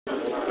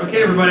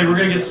Okay, everybody, we're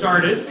going to get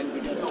started.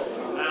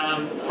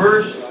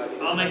 First,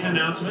 I'll make an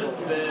announcement,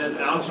 then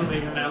Allison will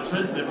make an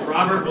announcement, then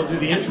Robert will do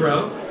the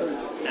intro,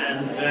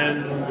 and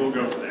then we'll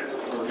go from there.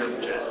 We'll go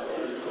from chat.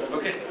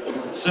 Okay,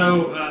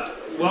 so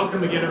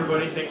welcome again,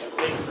 everybody. Thank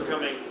you for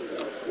coming.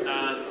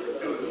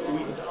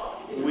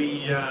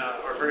 We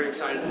are very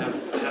excited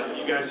to have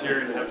you guys here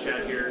and have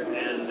Chad here,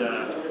 and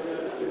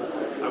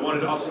I wanted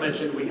to also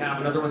mention we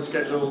have another one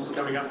scheduled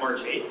coming up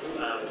March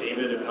 8th.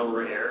 David and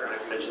Elroy Air,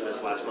 I mentioned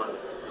this last month.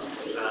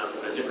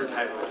 A different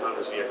type of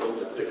autonomous vehicle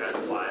that kind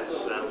of flies,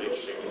 so that'll be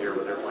interesting to hear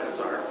what their plans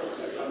are.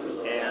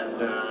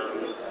 And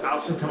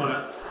Allison, come on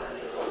up.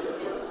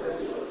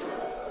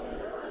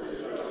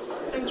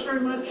 Thanks very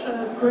much,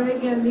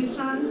 Greg and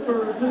Nissan,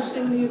 for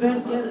hosting the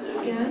event yet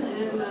again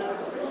and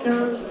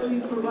generously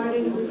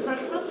providing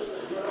refreshments.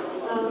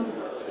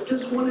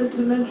 Just wanted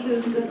to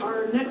mention that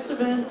our next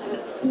event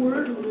at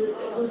Ford,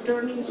 with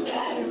Darnese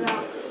talking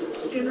about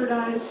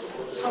standardized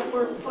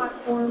software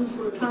platforms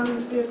for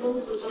autonomous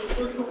vehicles, is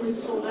unfortunately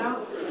sold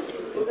out.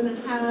 We're going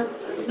to have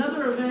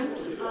another event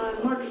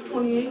on March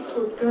 28th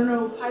with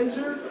Gurno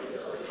Heiser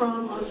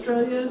from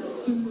Australia,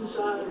 who's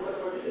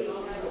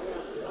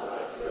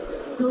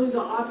really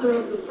the author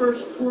of the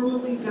first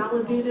formally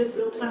validated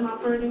real-time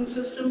operating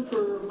system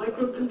for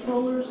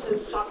microcontrollers.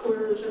 His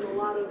software is in a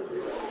lot of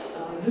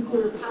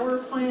nuclear power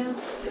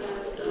plants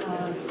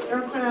and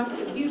aircraft,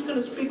 and he's going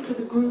to speak to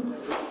the group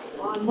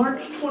on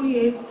March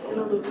 28th in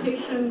a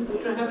location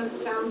which I haven't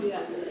found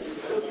yet.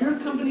 So if your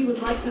company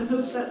would like to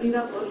host that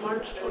meetup on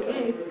March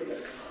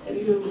 28th, and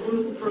you have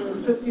room for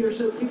 50 or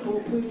so people,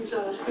 please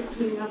speak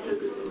to me after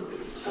the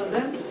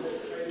event.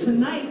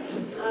 Tonight,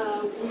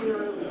 we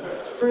are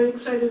very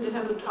excited to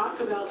have a talk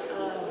about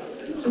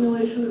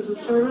simulation as a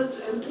service,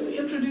 and to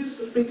introduce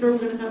the speaker, we're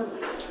going to have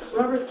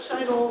Robert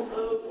Seidel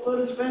of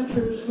Lotus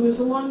Ventures, who is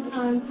a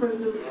longtime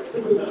friend of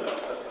the group.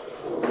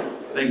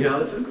 Thank you,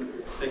 Allison.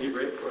 Thank you,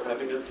 Greg, for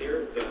having us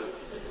here.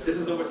 This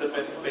is always a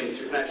nice space.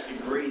 You can actually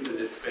breathe in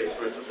this space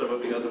versus some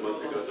of the other ones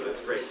we go to. That's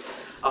great.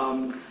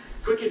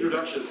 Quick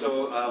introduction.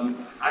 So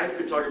I've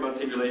been talking about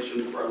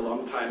simulation for a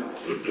long time.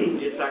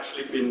 It's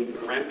actually been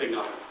ramping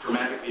up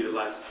dramatically the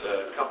last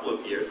couple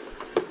of years.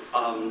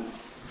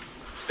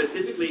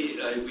 Specifically,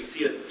 we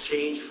see a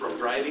change from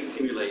driving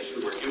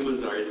simulation, where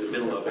humans are in the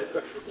middle of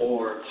it,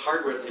 or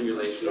hardware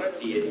simulation,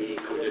 CAE,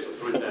 computational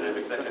fluid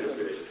dynamics, that kind of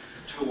simulation,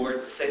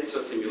 towards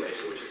sensor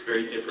simulation, which is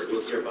very different.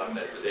 We'll hear about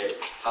that today,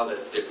 how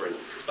that's different.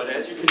 But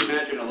as you can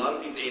imagine, a lot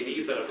of these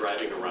AVs that are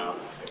driving around,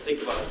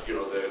 think about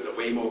the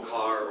Waymo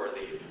car or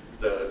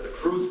the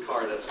cruise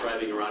car that's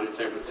driving around in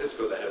San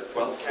Francisco that has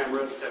 12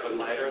 cameras, 7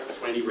 LIDARs,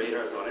 20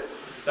 radars on it.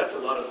 That's a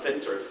lot of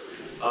sensors.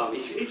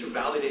 If you need to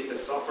validate the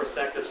software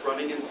stack that's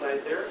running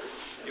inside there,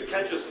 you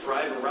can't just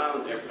drive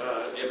around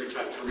every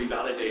time to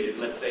revalidate it.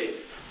 Let's say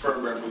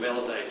firmware from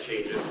Velodyne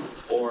changes,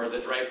 or the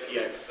Drive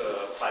PX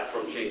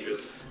platform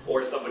changes,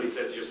 or somebody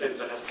says your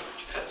sensor has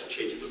to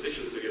change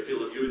position, so your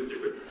field of view is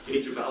different. You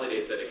need to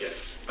validate that again.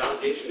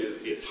 Validation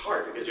is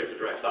hard because you have to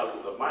drive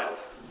thousands of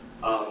miles.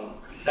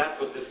 That's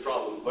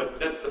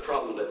the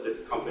problem that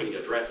this company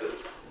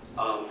addresses.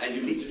 And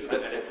you need to do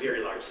that at a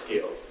very large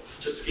scale.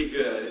 Just to give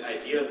you an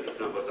idea, these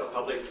numbers are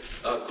public.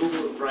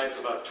 Waymo drives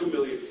about 2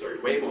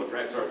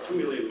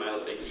 million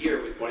miles a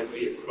year with one of its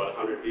vehicles, about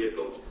 100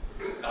 vehicles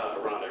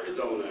around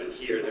Arizona and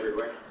here and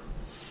everywhere.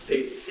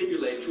 They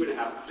simulate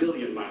 2.5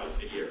 billion miles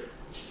a year.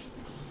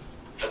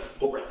 That's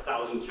over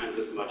 1,000 times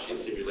as much in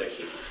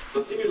simulation.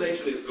 So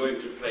simulation is going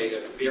to play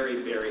a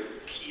very, very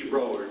key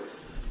role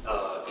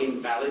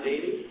in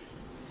validating,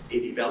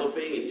 in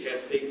developing, in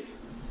testing,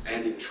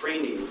 and in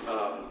training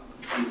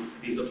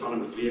these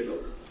autonomous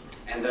vehicles.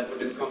 And that's what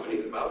this company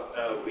is about.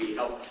 We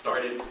helped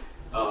start it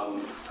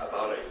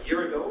about a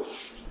year ago.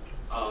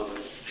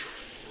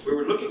 We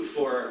were looking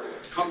for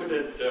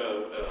competent,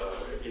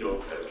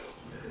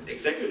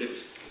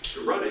 executives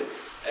to run it.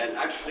 And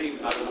actually,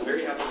 I was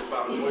very happy to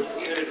find two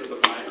competitors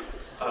of mine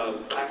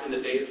back in the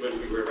days when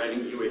we were writing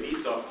UAV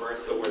software.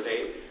 So were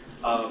they,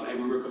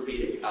 and we were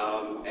competing.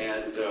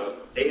 And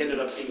they ended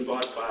up being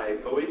bought by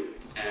Boeing.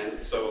 And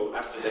so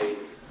after they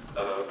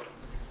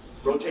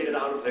rotated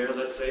out of there,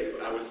 let's say,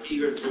 I was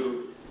eager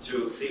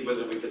to see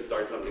whether we could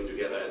start something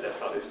together, and that's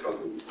how this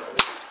company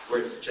started.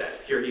 Where's Chad?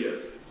 Here he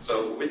is.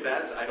 So with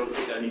that, I don't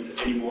think I need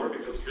any more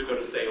because you're going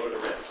to say all the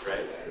rest,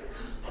 right?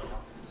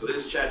 So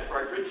this is Chad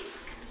Partridge.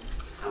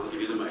 I'll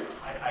give you the mic.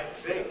 I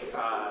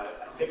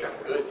think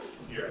I'm good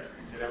here.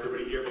 Can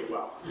everybody hear me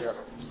well? Yeah.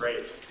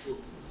 Great.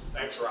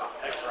 Thanks, Rob.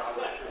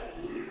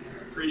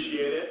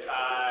 Appreciate it.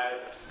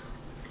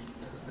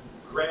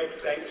 Greg,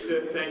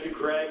 thank you,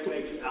 Greg.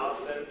 Thank you,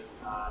 Allison.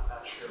 I'm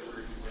not sure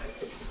where you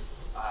went.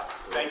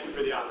 Thank you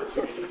for the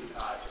opportunity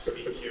to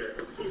speak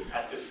here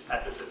at this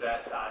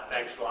event.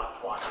 Thanks a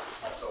lot, Juan,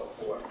 also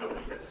for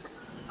building this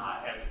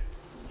and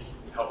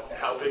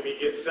helping me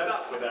get set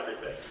up with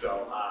everything.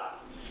 So,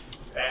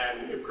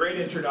 and a great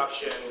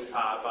introduction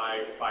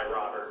by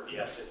Robert.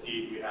 Yes,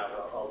 indeed, we have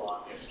a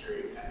long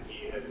history, and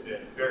he has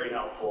been very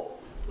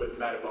helpful with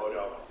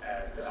Metamoto,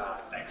 and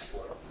thanks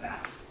for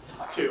that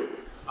too.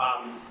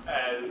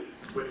 And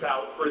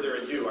without further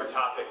ado, our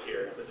topic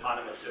here is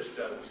autonomous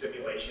system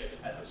simulation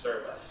as a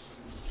service.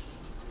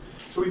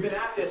 So we've been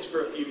at this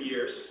for a few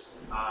years.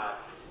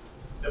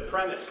 The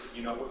premise,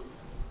 in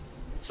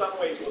some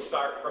ways we'll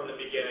start from the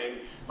beginning,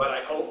 but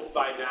I hope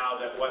by now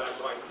that what I'm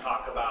going to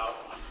talk about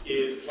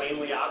is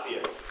plainly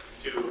obvious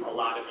to a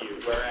lot of you,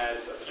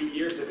 whereas a few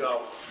years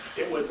ago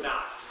it was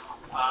not.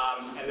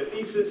 And the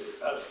thesis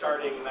of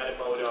starting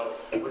Metamoto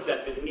was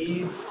that the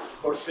needs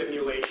for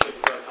simulation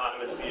for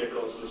autonomous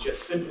vehicles was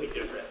just simply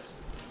different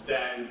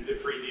than the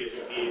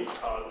previous needs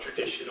of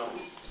traditional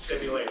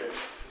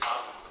simulators.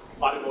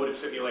 Automotive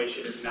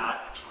simulation is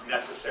not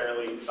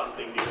necessarily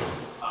something new.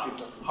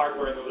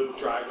 Hardware-in-the-loop,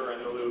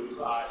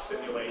 driver-in-the-loop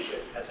simulation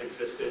has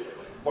existed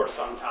for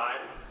some time.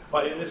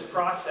 But in this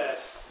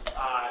process,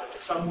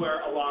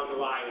 somewhere along the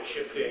line of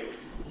shifting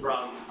to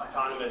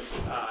autonomous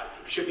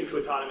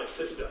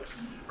systems,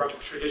 from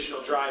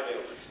traditional driving,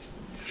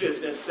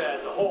 business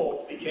as a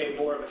whole became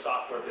more of a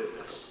software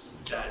business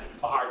than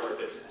a hardware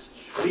business.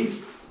 At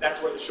least that's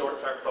where the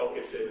short-term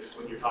focus is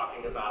when you're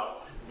talking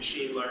about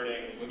machine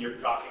learning, when you're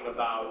talking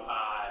about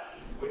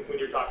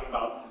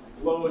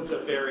loads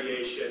of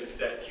variations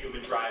that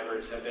human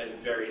drivers have been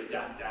very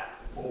adept at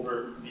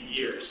over the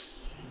years.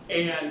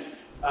 And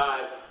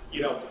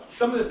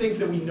some of the things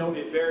that we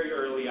noted very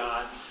early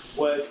on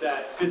was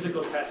that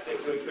physical testing,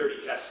 doing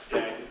 30 tests a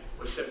day,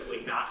 was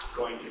simply not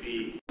going to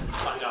be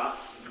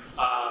enough.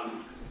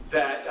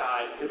 That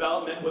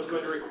development was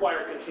going to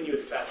require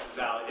continuous test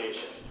and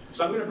validation.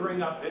 So I'm going to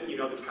bring up,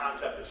 this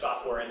concept of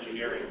software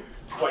engineering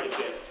quite a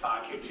bit,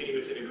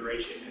 continuous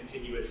integration,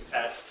 continuous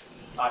test,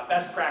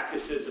 best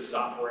practices of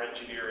software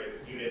engineering,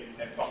 unit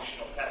and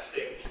functional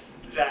testing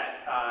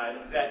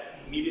that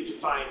needed to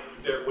find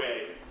their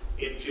way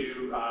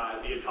into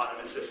the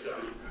autonomous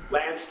system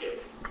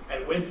landscape.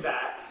 And with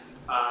that,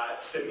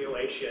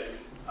 simulation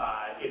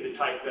in the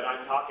type that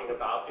I'm talking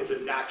about is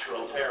a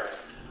natural pairing.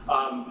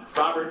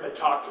 Robert had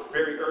talked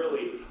very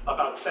early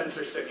about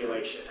sensor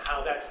simulation,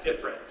 how that's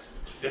different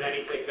than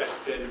anything that's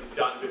been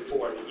done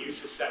before. The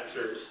use of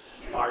sensors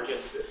are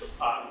just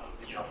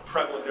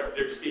prevalent.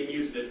 They're just being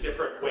used in a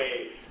different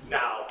way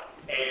now,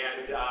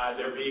 and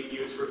they're being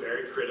used for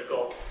very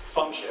critical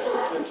functions.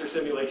 And sensor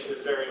simulation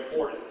is very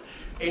important.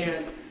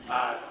 And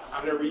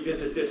I'm going to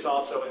revisit this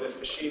also in this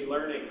machine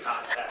learning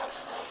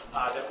context,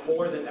 that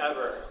more than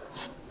ever,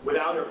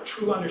 without a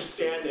true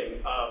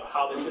understanding of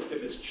how the system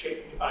is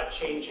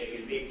changing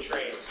and being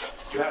trained,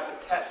 you have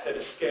to test at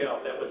a scale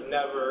that was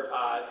never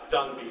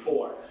done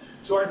before.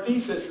 So our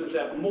thesis is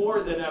that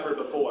more than ever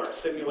before,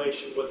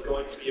 simulation was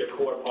going to be a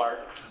core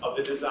part of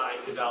the design,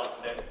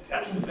 development,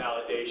 test, and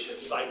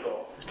validation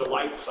cycle, the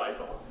life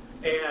cycle.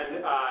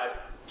 And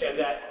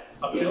that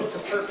a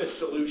built-to-purpose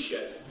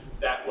solution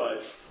that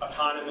was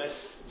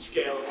autonomous,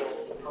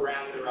 scalable,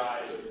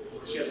 parameterized,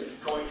 was just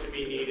going to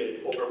be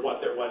needed over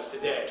what there was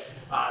today.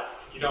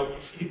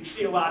 You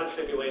see a lot of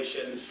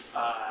simulations.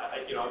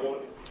 I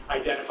won't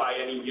identify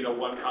any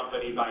one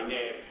company by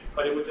name,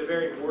 but it was a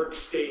very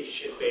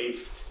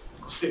workstation-based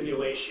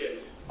simulation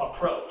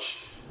approach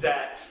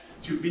that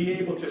to be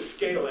able to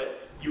scale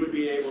it, you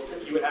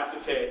would have to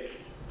take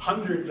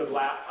hundreds of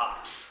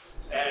laptops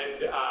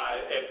and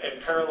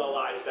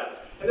parallelize them.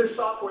 And there's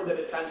software that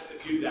attempts to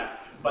do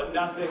that, but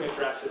nothing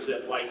addresses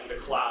it like the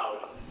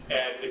cloud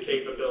and the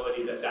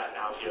capability that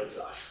now gives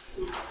us.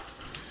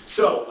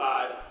 So,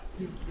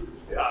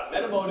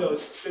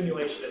 Metamoto's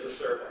simulation as a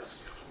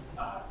service,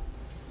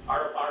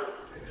 our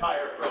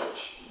entire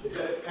approach is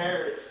that it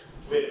pairs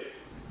with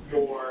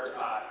your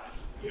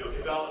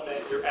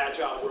development, your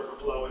agile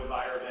workflow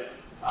environment,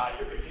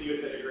 your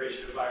continuous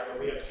integration environment.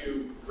 We have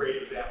two great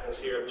examples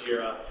here of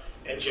Jira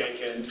and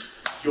Jenkins.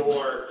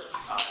 We're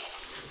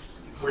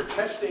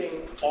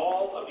testing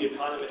all of the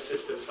autonomous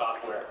system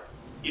software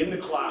in the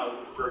cloud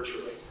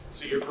virtually.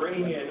 So you're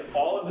bringing in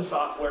all of the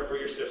software for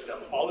your system,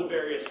 all the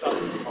various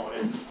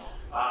subcomponents,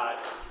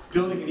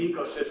 building an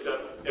ecosystem.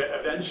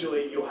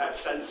 Eventually, you'll have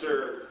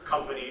sensor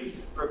companies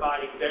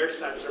providing their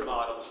sensor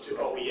models to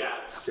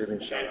OEMs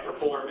and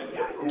who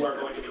are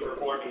going to be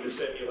performing the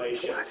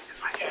simulations.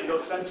 And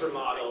those sensor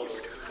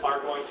models are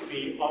going to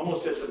be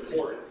almost as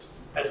important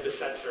as the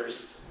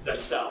sensors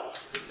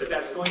themselves.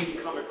 That's going to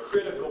become a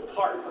critical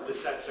part of the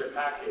sensor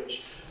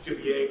package to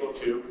be able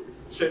to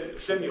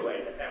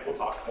simulate it. And we'll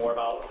talk more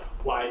about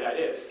why that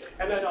is.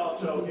 And then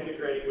also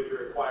integrating with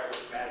your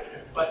requirements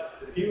management. But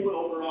the view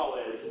overall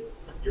is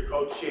your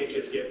code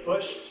changes get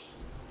pushed,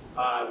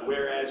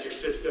 whereas your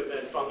system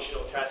and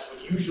functional tests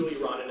would usually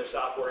run in a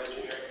software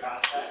engineering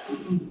context.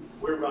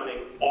 We're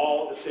running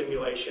all the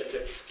simulations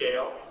at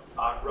scale,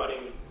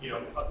 running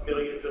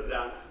millions of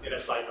them in a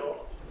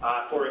cycle.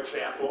 For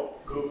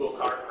example, Google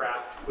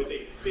CarCraft was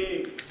a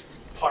big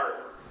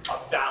part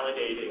of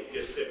validating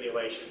this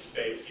simulation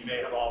space. You may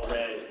have all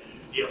read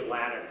the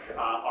Atlantic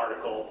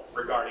article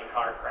regarding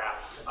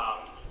CarCraft.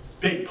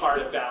 big part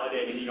of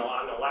validating,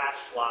 on the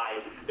last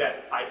slide,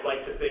 that I'd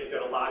like to think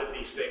that a lot of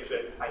these things,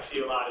 that I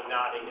see a lot of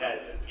nodding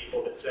heads and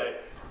people that say,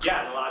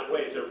 yeah, in a lot of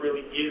ways, there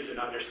really is an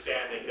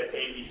understanding that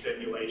A/B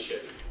simulation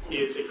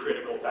is a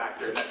critical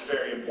factor, and that's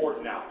very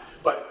important now.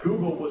 But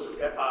Google was,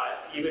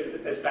 even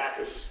as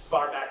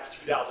far back as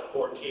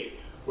 2014,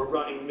 we're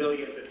running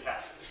millions of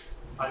tests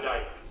a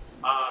night.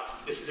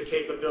 This is a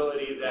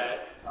capability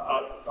that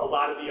a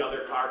lot of the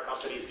other car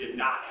companies did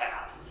not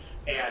have,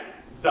 and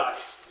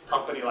thus, a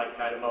company like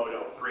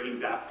Metamoto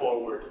bringing that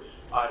forward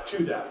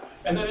to them.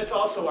 And then it's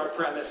also our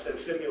premise that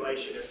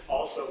simulation is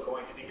also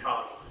going to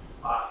become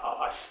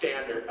a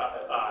standard,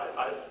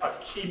 a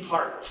key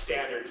part of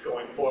standards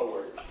going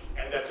forward,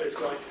 and that there's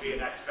going to be an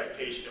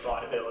expectation of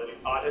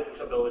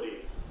auditability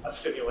of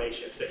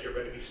simulations, that you're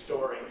going to be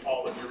storing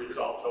all of your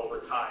results over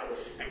time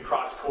and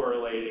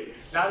cross-correlating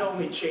not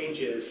only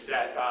changes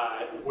that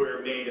were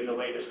made in the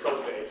latest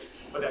code base,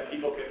 but that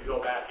people can go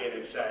back in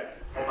and say,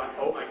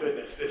 oh my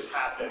goodness, this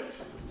happened.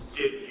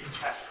 Did you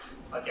test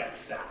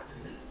against that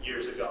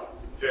years ago?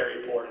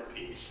 Very important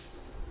piece.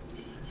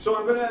 So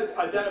I'm going to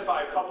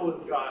identify a couple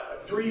of,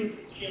 3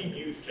 key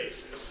use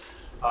cases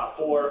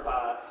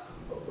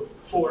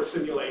for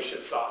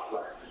simulation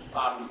software.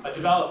 A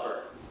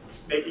developer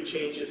making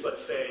changes,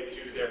 let's say,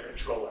 to their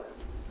controller,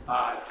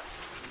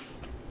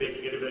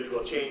 making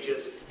individual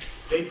changes.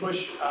 They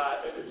push,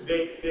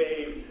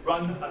 they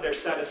run their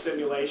set of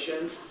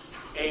simulations,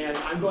 and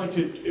I'm going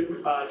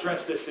to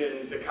address this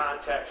in the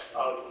context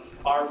of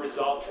our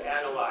results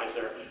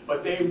analyzer,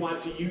 but they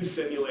want to use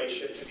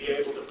simulation to be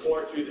able to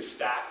pour through the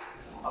stack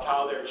of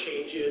how their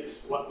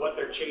changes, what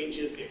their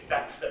changes, the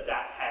effects that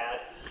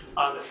had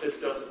on the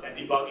system, and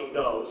debugging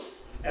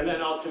those. And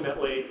then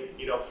ultimately,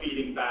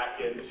 feeding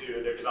back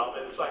into their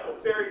development cycle.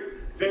 Very,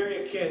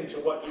 very akin to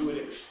what you would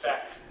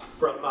expect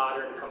from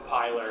modern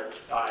compiler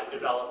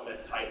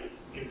development type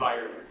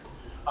environment.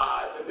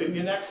 In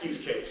the next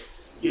use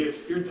case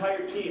is your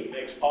entire team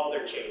makes all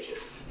their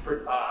changes.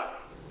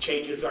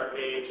 Changes are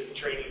made to the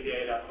training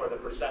data for the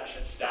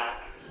perception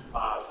stack.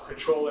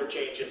 Controller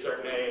changes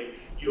are made.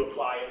 You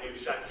apply a new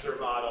sensor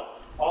model.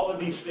 All of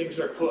these things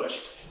are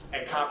pushed,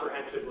 and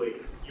comprehensively,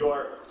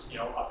 your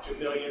up to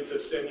millions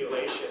of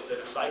simulations in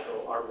a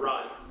cycle are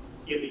run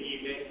in the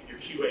evening. Your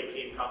QA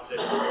team comes in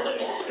early,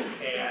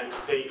 and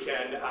they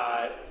can,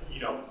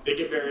 they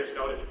get various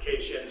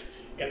notifications,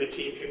 and the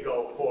team can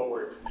go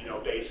forward,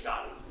 based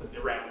on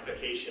the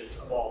ramifications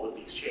of all of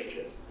these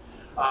changes.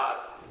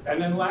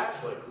 And then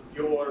lastly,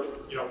 you're,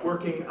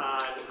 working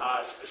on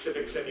a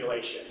specific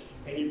simulation,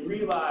 and you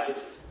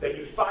realize that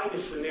you find a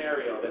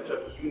scenario that's of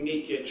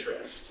unique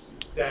interest,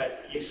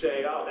 that you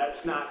say, oh,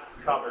 that's not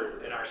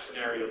covered in our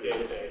scenario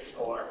database,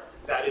 or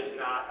that is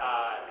not,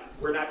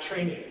 we're not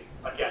training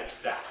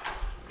against that.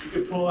 You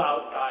could pull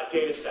out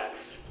data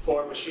sets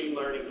for machine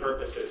learning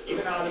purposes,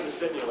 even out of the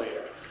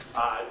simulator.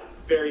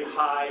 Very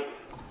high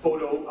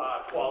photo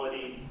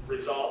quality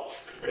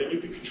results that you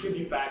could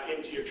contribute back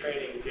into your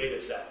training data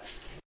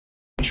sets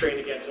and train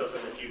against those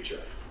in the future.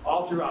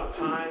 All throughout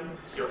time,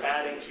 you're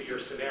adding to your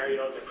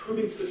scenarios,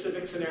 improving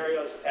specific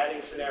scenarios,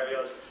 adding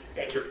scenarios,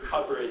 and your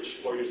coverage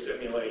for your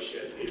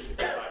simulation is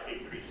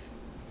increasing.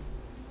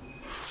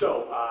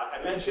 So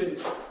I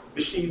mentioned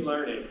machine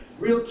learning,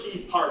 real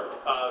key part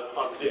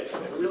of this,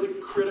 and a really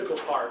critical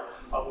part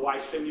of why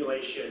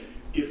simulation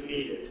is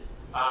needed.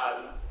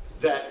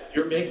 That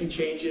you're making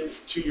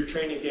changes to your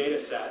training data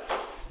sets,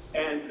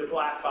 and the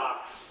black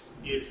box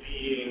is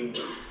being,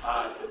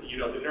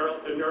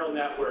 the neural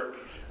network,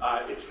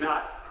 it's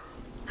not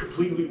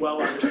completely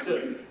well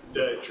understood,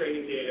 the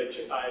training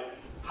data,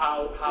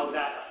 how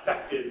that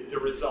affected the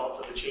results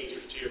of the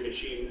changes to your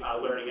machine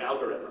learning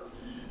algorithm.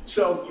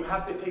 So you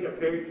have to take a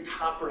very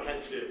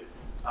comprehensive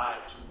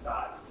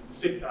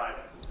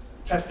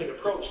testing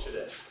approach to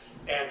this,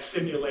 and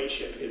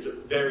simulation is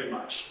very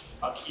much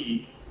a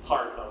key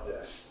part of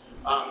this.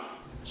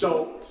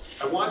 So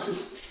I want to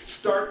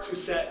start to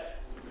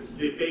set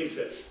the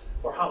basis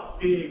for how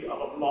big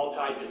of a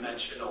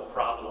multi-dimensional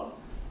problem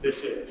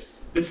this is.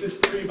 This is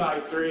 3 by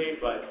 3,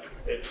 but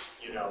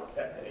it's,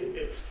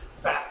 it's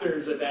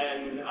factors of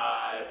n.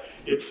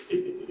 This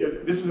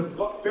is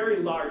a very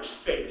large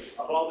space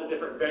of all the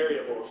different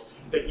variables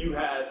that you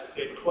have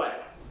in play.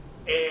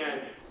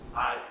 And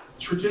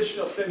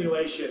traditional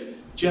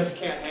simulation just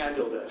can't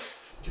handle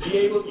this. To be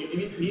able, you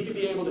need to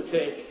be able to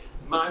take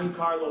Monte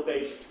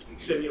Carlo-based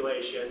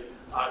simulation.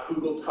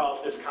 Google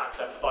calls this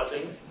concept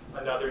fuzzing,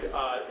 another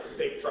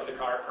thing from the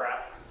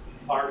Carcraft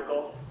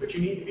article. But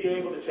you need to be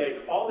able to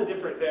take all the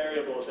different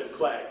variables in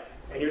play.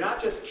 And you're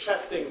not just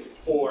testing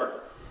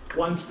for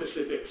one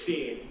specific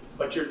scene,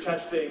 but you're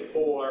testing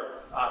for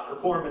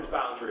performance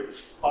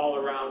boundaries all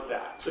around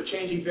that. So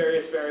changing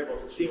various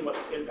variables and seeing what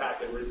the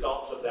impact and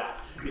results of that.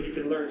 And you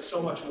can learn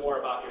so much more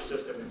about your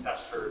system and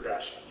test for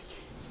regressions.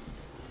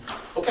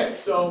 Okay,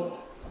 so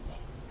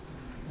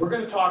we're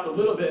going to talk a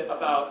little bit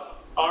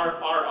about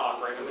our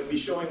offering. I'm going to be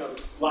showing a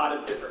lot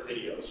of different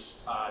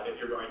videos that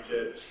you're going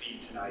to see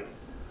tonight.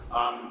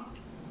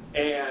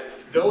 And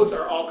those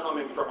are all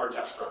coming from our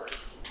test program.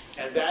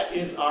 And that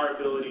is our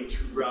ability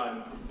to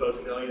run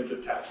those millions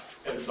of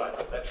tests in a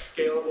cycle. That's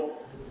scalable,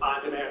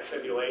 on-demand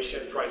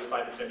simulation priced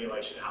by the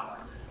simulation hour.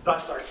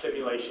 Thus, our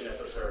simulation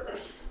as a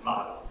service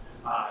model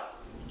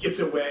gets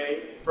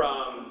away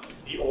from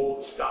the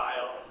old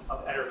style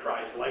of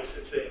enterprise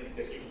licensing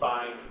that you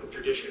find with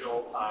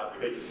traditional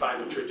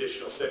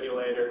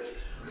simulators.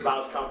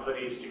 Allows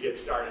companies to get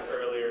started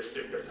earlier,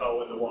 stick their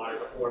toe in the water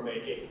before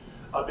making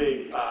a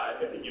big,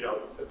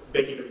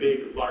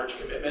 large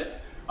commitment.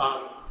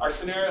 Our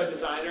scenario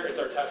designer is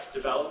our test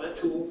development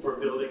tool for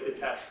building the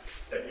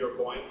tests that you're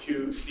going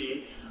to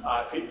see,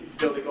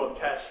 building both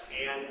test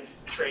and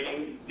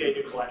training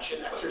data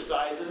collection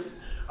exercises.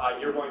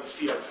 You're going to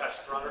see our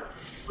test runner,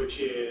 which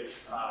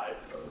is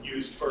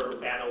used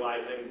for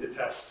analyzing the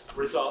test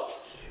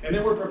results. And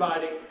then we're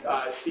providing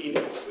scene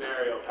and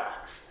scenario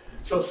packs.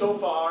 So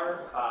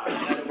far,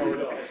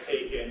 Metamoto has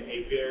taken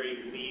a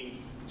very lean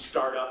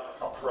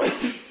startup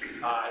approach.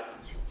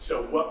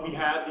 So what we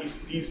have,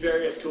 these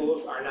various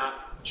tools are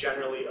not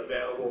generally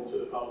available to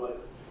the public,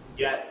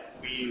 yet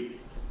we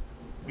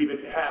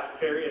have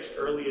various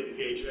early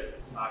engagement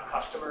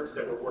customers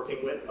that we're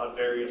working with of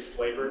various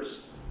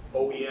flavors,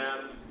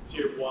 OEM,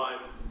 Tier 1,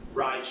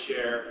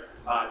 rideshare,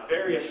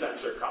 various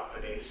sensor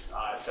companies.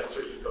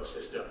 Sensor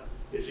ecosystem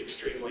is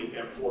extremely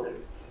important.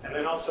 And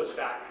then also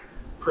stack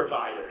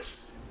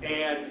providers.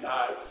 And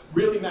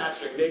really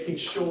mastering, making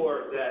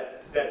sure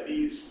that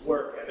these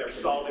work and they're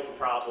solving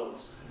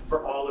problems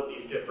for all of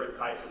these different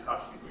types of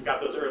customers. We've got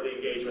those early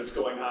engagements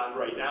going on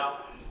right now,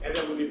 and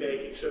then we'll be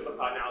making some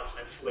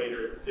announcements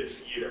later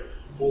this year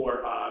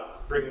for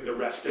bringing the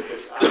rest of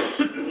this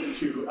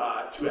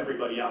out to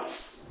everybody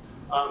else.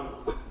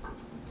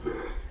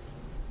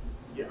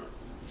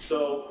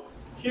 So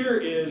here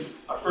is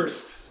our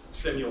first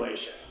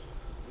simulation.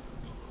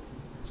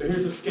 So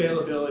here's a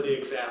scalability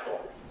example.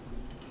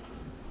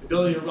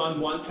 Ability to run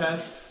one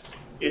test,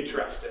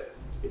 interested.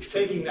 It's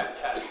taking that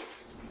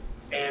test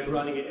and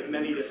running it in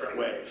many different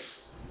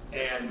ways.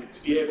 And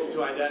to be able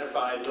to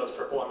identify those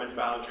performance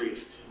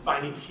boundaries,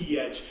 finding key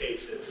edge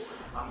cases.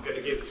 I'm going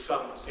to give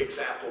some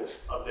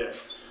examples of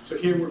this. So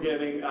here we're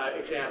giving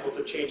examples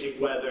of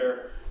changing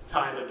weather,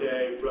 time of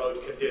day,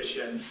 road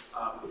conditions.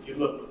 If you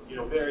look,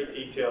 very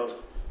detailed.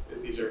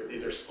 These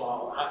are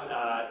small,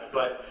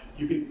 but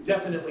you can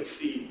definitely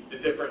see the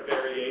different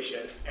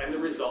variations, and the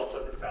results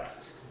of the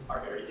tests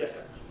are very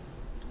different.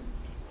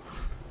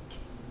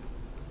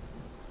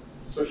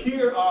 So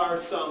here are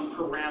some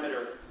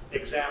parameter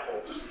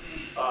examples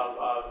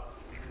of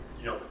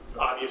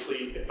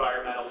obviously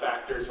environmental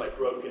factors like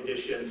road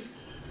conditions,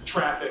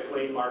 traffic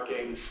lane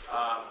markings,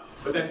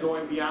 but then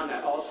going beyond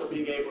that, also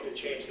being able to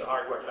change the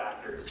hardware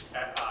factors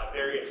at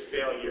various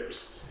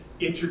failures,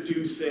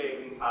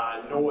 introducing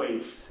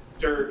noise,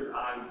 dirt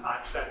on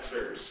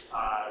sensors,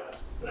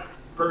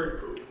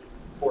 bird poop,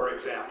 for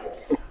example.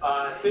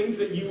 Things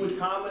that you would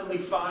commonly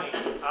find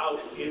out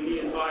in the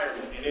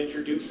environment and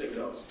introducing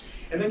those.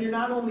 And then you're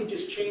not only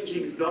just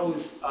changing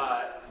those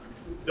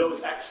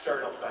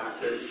external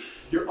factors,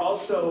 you're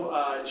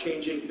also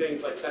changing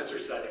things like sensor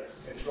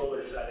settings,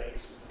 controller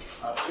settings,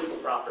 vehicle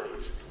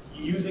properties,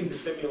 using the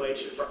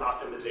simulation for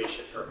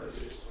optimization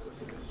purposes.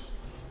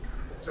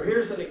 So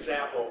here's an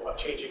example of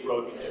changing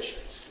road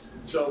conditions.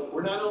 So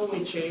we're not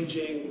only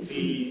changing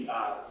the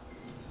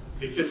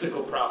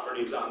physical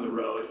properties on the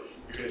road.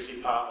 You're going to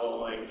see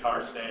potholing,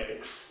 tar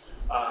snakes.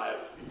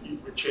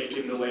 We're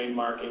changing the lane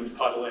markings,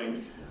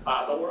 puddling.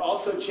 But we're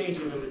also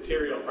changing the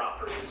material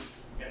properties.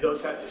 And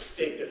those have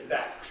distinct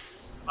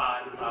effects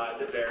on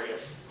the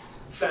various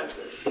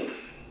sensors.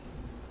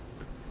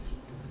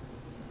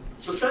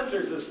 So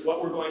sensors is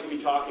what we're going to be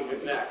talking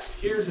about next.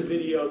 Here's a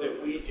video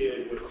that we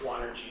did with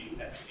Quanergy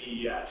at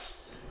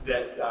CES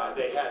that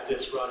they had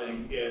this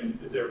running in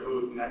their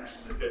booth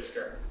next to the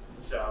Fisker.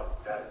 So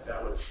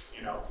that was,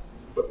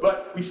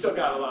 but we still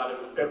got a lot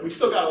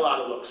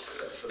of looks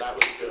for this, so that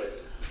was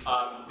good.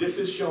 This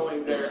is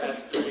showing their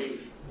S3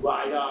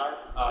 LIDAR,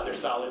 their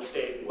solid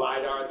state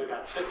LIDAR. They've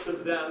got 6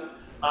 of them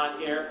on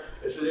here.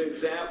 This is an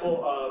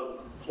example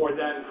for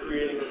them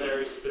creating a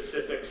very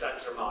specific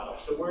sensor model.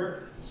 So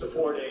we're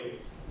supporting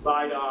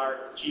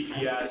LIDAR,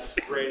 GPS,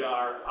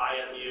 radar,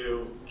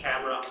 IMU,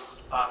 camera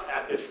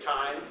at this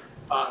time.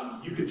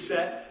 You could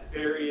set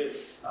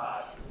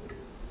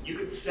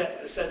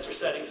the sensor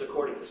settings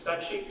according to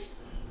spec sheets.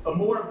 But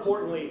more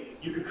importantly,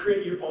 you could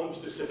create your own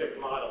specific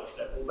models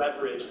that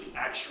leverage the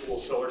actual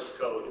source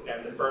code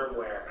and the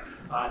firmware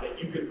that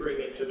you can bring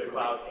into the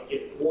cloud and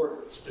get more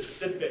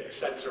specific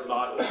sensor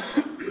modeling,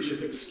 which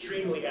is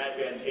extremely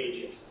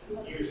advantageous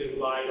using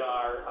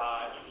LIDAR,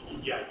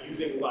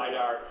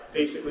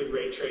 basically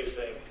ray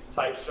tracing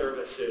type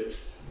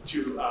services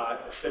to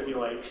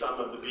simulate some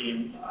of the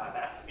beam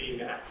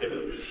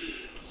activities.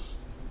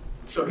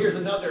 So here's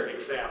another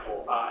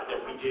example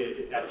that we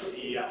did at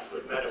CES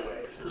with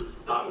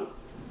MetaWave.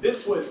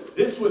 This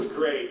was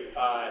great.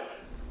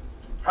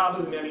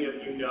 Probably many of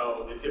you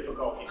know the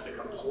difficulties, the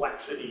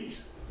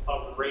complexities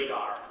of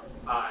radar.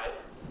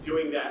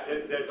 Doing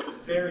that's a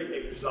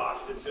very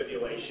exhaustive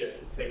simulation.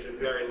 It takes a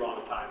very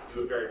long time to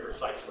do it very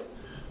precisely.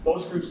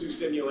 Most groups do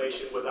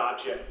simulation with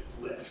object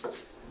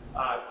lists.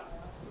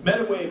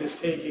 MetaWave is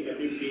taking a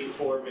new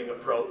beam-forming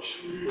approach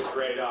with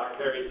radar,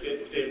 very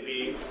thin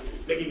beams,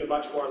 making it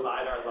much more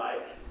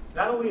LIDAR-like.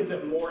 Not only is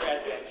it more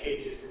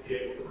advantageous to be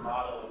able to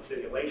model in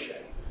simulation,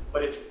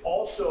 but it's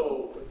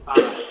also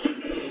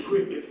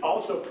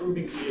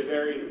proving to be a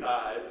very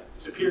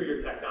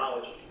superior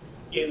technology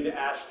in the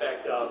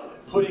aspect of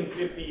putting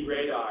 50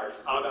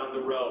 radars out on the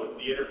road,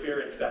 the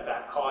interference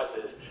that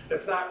causes,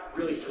 that's not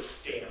really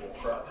sustainable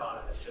for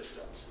autonomous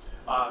systems.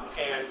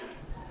 And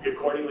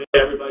accordingly,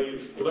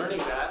 everybody's learning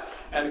that,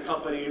 and a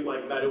company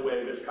like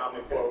MetaWave is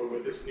coming forward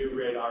with this new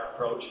radar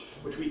approach,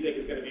 which we think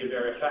is going to be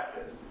very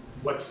effective.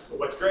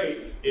 What's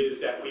great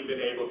is that we've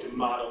been able to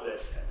model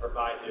this and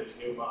provide this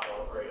new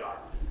model of radar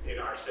in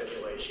our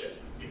simulation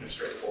in a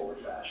straightforward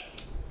fashion.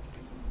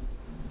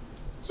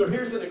 So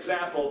here's an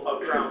example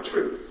of ground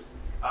truth.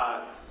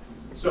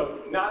 So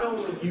not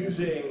only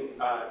using,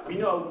 we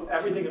know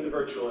everything in the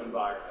virtual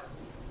environment,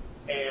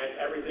 and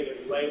everything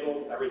is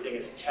labeled, everything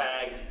is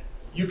tagged.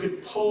 You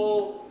could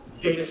pull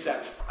data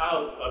sets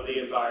out of the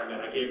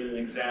environment. I gave an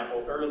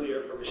example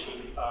earlier for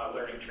machine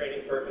learning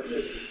training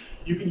purposes.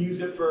 You can use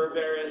it for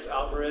various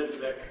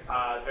algorithmic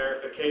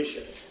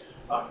verifications.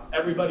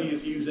 Everybody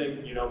is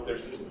using,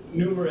 there's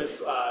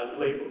numerous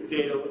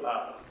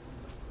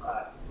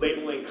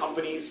labeling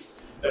companies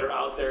that are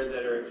out there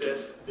that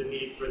exist. The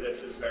need for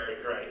this is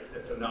very great.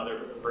 It's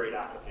another great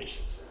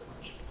application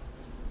situation.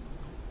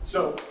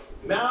 So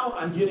now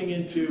I'm getting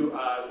into,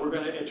 we're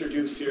going to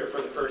introduce here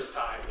for the first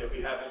time that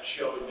we haven't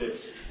showed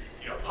this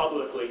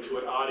publicly to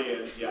an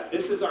audience yet.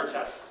 This is our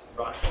test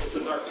run. This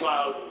is our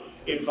cloud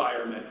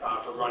environment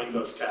for running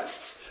those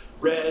tests.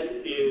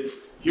 Red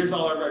is, here's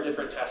all of our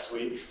different test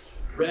suites.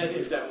 Red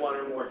is that one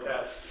or more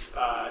tests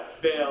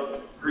failed.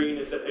 Green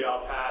is that they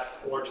all passed.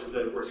 Orange is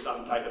that there was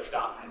some type of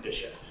stop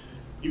condition.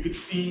 You can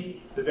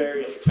see the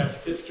various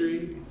test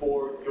history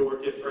for your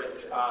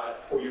different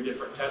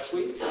test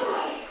suites.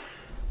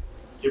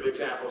 Give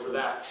examples of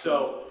that.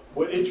 So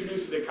what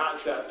introduces the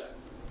concept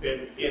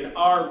in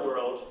our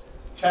world,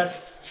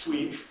 test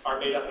suites are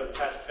made up of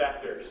test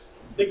vectors.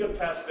 Think of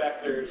test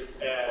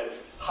vectors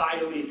as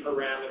highly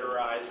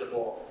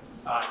parameterizable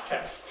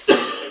tests.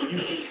 And you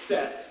can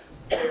set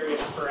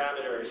various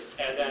parameters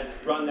and then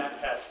run that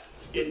test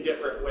in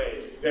different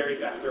ways, very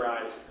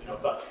vectorized,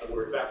 thus the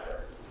word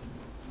vector.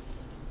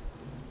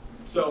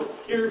 So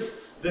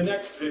here's the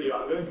next video.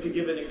 I'm going to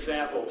give an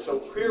example.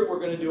 So here we're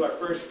going to do our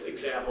first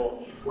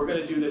example. We're going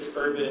to do this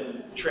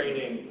urban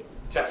training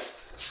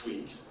test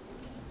suite.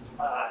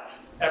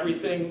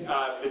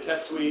 The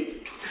test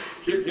suite,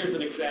 here's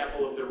an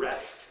example of the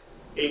REST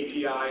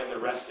API and the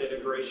REST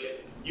integration.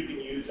 You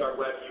can use our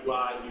web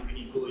UI, you can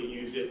equally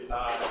use it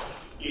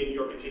in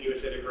your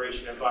continuous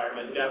integration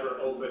environment, never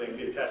opening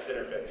the test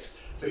interface.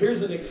 So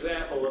here's an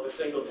example of a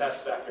single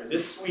test vector.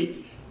 This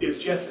suite is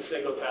just a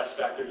single test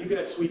vector. You can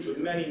have suites with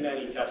many,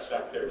 many test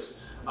vectors,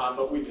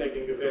 but we're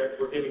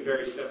giving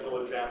very simple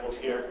examples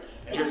here.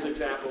 And here's an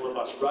example of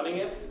us running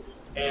it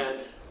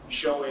and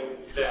showing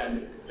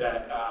then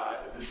that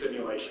the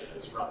simulation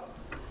is running.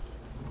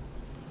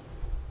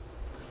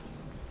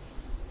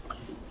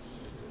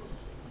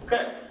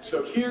 Okay,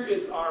 so here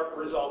is our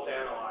results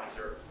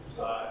analyzer.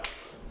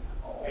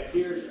 And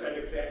here's an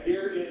example.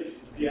 Here is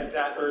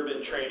that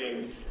urban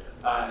training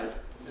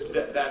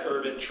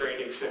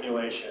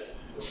simulation.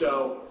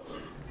 So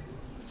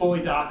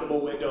fully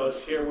dockable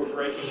windows. Here we're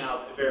breaking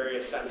out the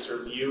various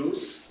sensor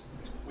views.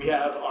 We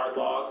have our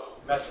log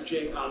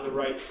messaging on the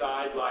right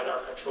side,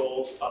 LIDAR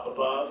controls up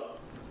above.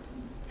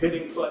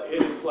 Hitting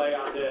play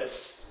on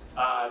this.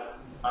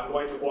 I'm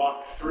going to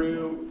walk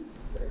through.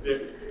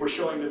 We're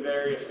showing the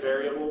various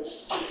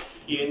variables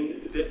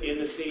in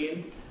the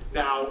scene.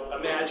 Now,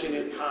 imagine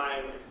in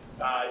time,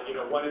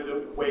 one of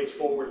the ways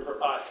forward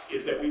for us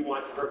is that we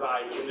want to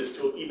provide in this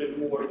tool even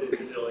more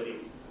visibility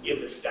in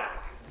the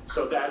stack.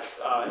 So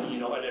that's,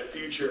 in a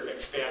future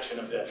expansion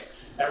of this.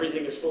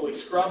 Everything is fully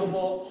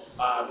scrubbable.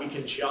 We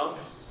can jump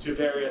to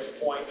various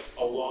points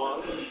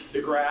along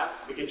the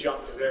graph. We can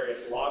jump to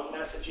various log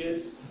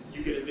messages.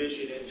 You can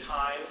envision in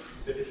time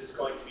that this is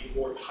going to be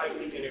more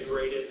tightly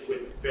integrated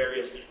with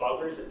various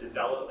debuggers and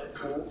development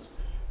tools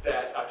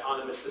that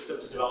autonomous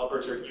systems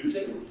developers are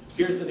using.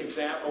 Here's an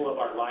example of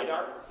our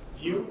LIDAR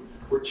view.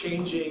 We're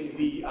changing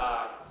we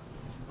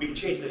can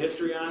change the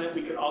history on it.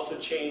 We can also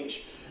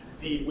change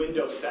the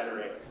window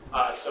centering.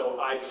 So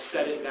I've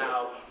set it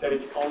now that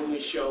it's only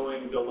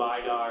showing the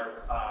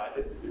LIDAR,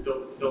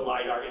 the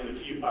LIDAR in the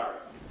future.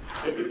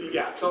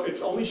 Yeah, so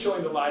it's only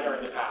showing the LIDAR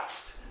in the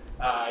past.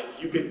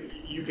 You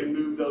can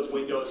move those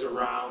windows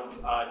around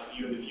to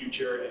view in the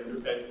future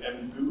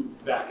and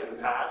move back in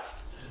the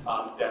past.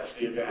 That's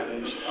the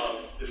advantage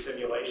of the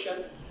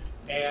simulation.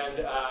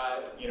 And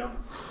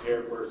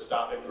here we're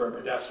stopping for a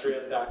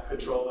pedestrian. That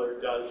controller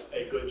does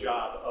a good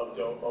job of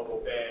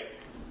obeying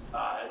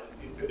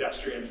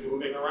pedestrians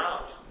moving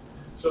around.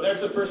 So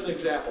there's the first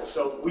example.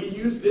 So we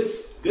use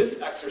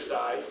this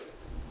exercise.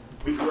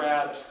 We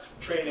grabbed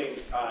training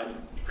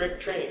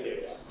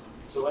data.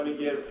 So let me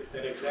give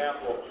an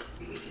example.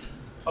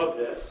 of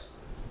this.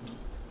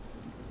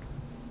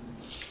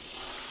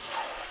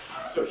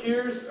 So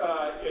here's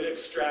an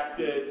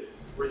extracted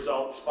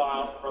results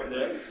file from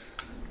this,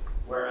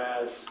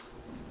 whereas,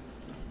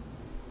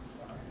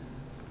 sorry.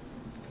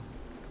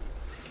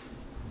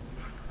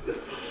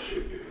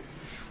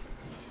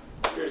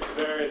 Here's the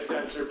various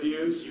sensor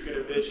views. You can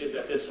envision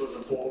that this was a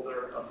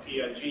folder of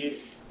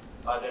PNGs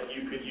that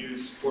you could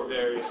use for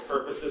various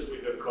purposes.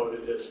 We've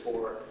encoded this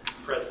for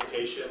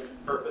presentation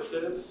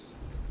purposes.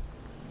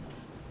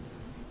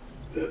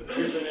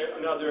 Here's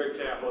another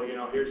example.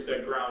 Here's the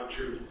ground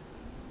truth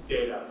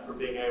data for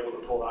being able to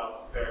pull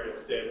out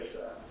various data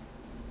sets.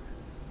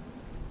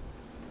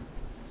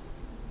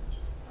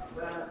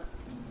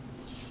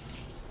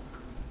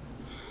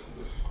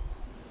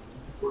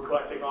 We're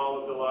collecting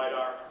all of the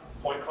LIDAR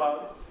point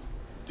cloud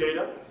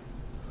data.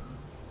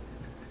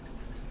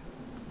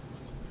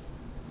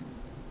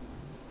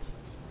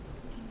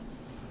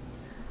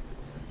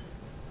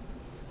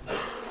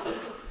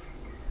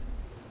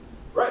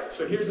 Right,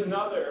 so here's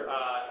another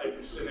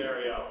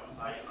scenario.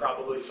 You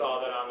probably saw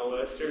that on the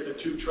list. Here's a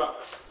 2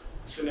 trucks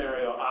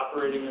scenario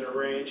operating in a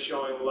range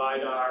showing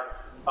LIDAR,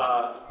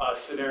 a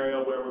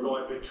scenario where we're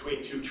going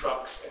between 2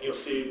 trucks, and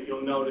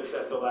you'll notice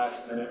at the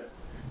last minute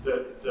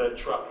the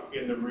truck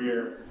in the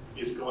rear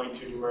is going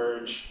to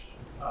merge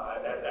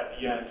at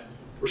the end.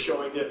 We're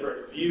showing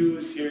different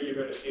views. Here you're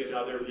going to see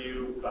another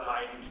view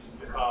behind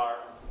the car.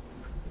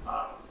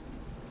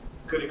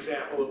 Good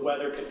example of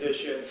weather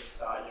conditions.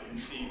 You can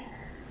see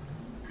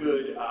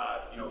good,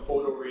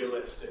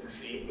 photorealistic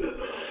scene.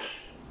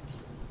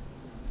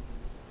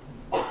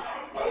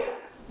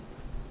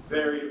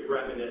 Very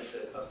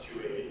reminiscent of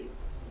 280.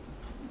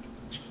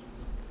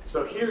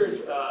 So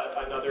here's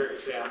another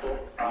example,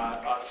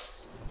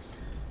 us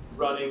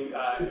running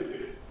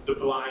the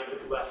blind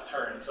left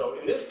turn. So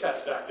in this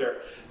test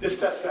vector is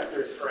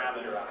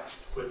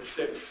parameterized with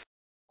 6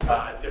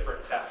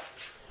 different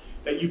tests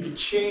that you can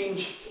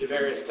change the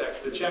various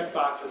texts. The check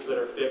boxes that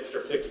are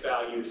fixed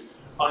values.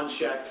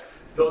 Unchecked,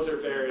 those are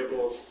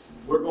variables.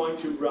 We're going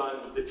to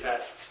run the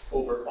tests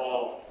over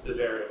all the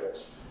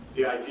variables.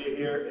 The idea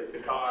here is the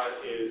car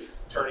is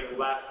turning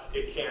left.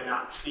 It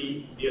cannot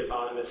see the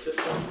autonomous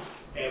system,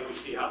 and we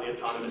see how the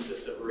autonomous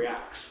system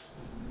reacts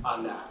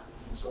on that.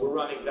 So we're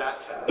running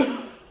that test.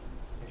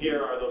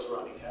 Here are those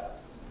running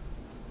tests.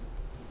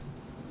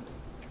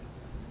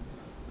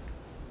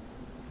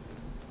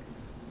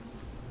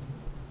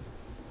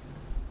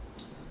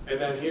 And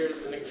then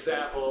here's an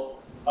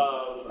example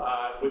of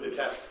when the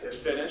test is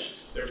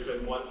finished. There's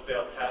been 1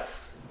 failed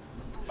test,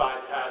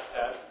 5 passed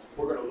tests.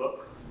 We're going to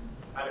look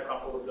at a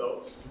couple of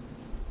those.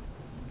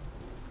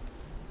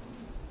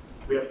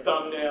 We have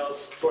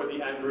thumbnails for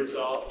the end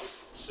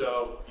results.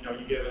 So,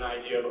 you get an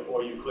idea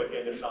before you click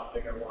into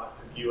something or want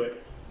to view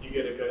it. You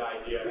get a good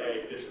idea,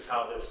 hey, this is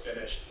how this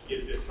finished.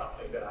 Is this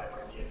something that I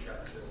might be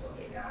interested in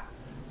looking at?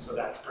 So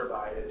that's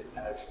provided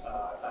as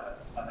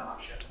an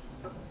option.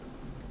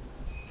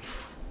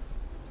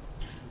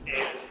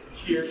 And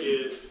here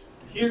is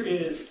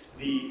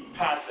the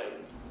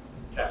passing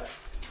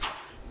test.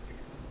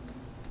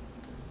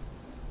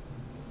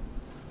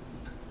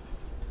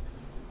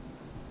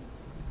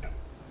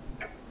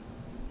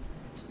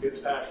 So it gets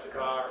past the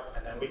car,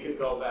 and then we can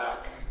go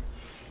back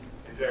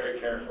and very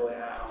carefully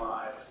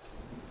analyze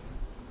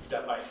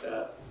step by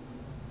step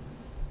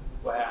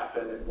what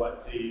happened and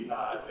what the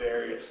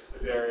various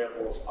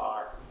variables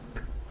are.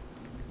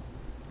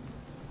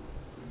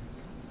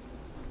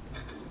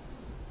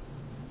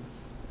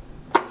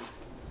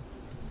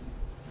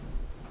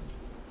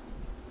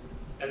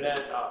 And then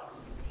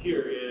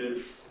here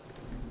is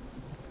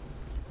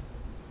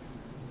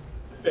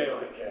the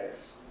failing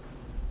case.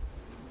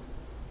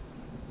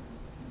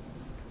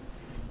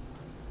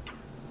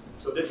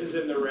 So this is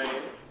in the rain,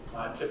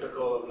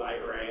 typical of night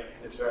rain.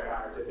 It's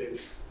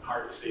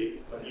hard to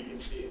see, but you can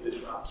see the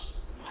drops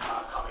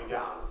coming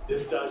down.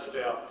 This does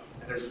fail,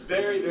 and there's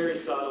very, very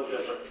subtle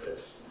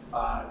differences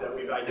that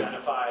we've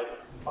identified.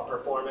 A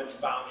performance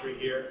boundary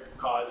here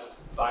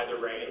caused by the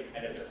rain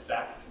and its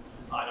effect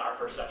on our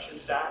perception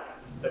stack,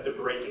 that the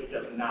braking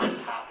does not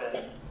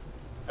happen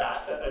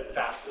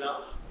fast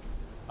enough,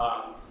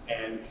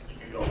 and you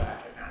can go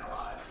back and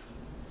analyze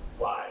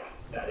why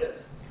that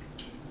is.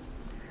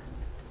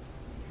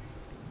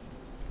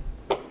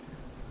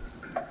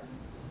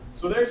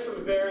 So there's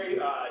some very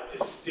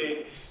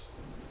distinct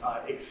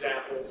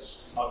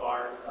examples of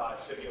our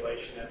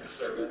simulation as a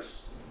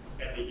service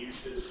and the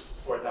uses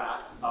for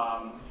that.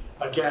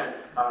 Again,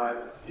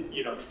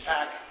 to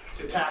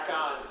tack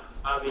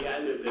on the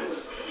end of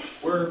this,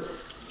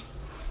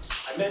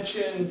 I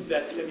mentioned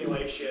that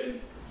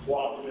simulation will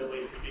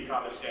ultimately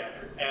become a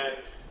standard, and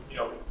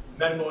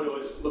Menmoto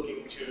is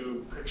looking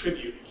to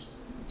contribute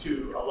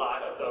to a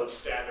lot of those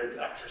standards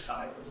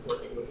exercises,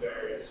 working with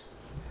various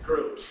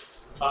groups.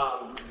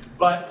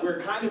 But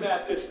we're kind of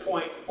at this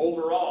point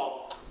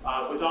overall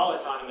with all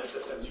autonomous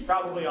systems. You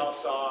probably all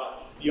saw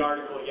the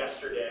article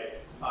yesterday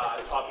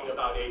talking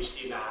about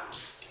HD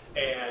maps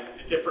and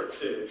the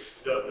differences,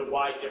 the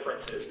wide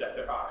differences that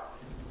there are.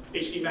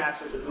 HD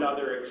maps is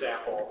another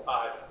example.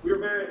 We were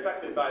very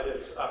affected by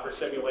this for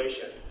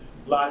simulation.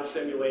 A lot of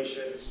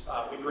simulations,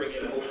 we bring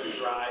in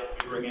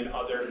OpenDrive, we bring in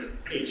other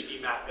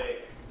HD mapping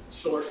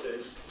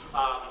sources.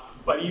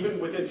 But even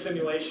within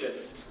simulation,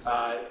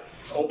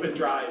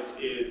 OpenDrive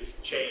is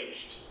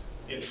changed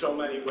in so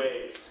many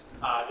ways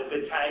that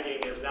the tagging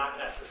is not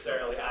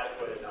necessarily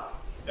adequate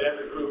enough, that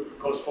every group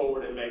goes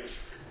forward and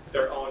makes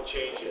their own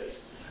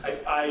changes.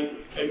 I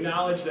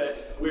acknowledge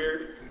that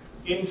we're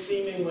in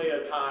seemingly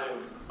a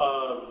time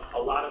of a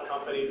lot of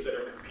companies that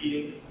are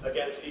competing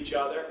against each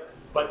other,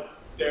 but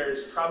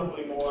there's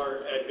probably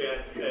more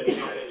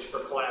advantage for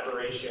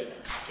collaboration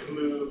to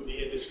move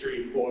the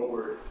industry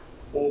forward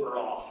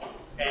overall.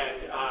 And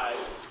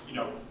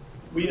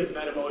we as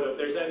Metamotive, if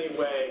there's any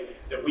way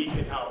that we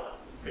can help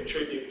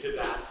contribute to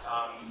that,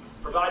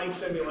 providing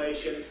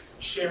simulations,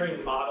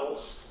 sharing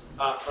models,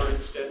 for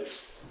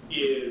instance,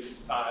 is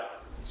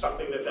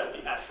something that's at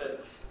the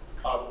essence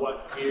of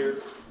what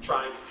we're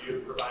trying to do,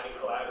 providing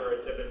a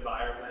collaborative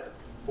environment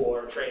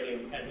for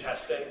training and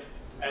testing.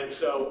 And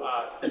so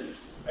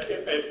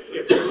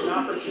if there's an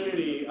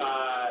opportunity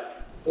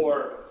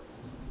for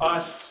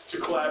us to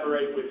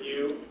collaborate with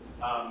you,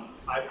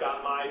 I've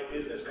got my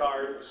business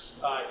cards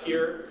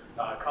here.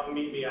 Come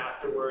meet me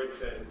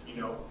afterwards, and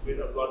we'd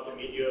love to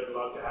meet you. I'd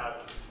love to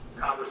have a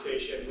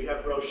conversation. We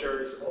have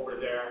brochures over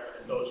there,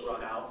 and those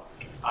run out.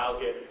 I'll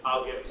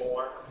get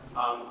more.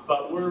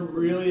 But we're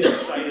really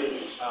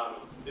excited.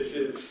 This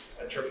is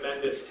a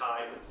tremendous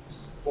time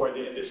for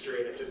the industry,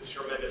 and it's a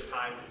tremendous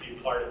time to be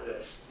part of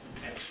this.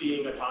 And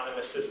seeing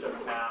autonomous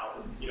systems now,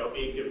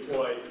 being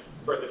deployed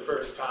for the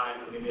first time,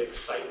 and the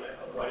excitement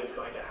of what is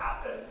going to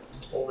happen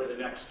over the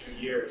next few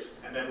years,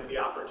 and then the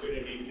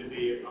opportunity to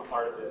be a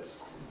part of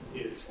this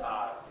is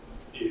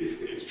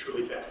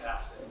truly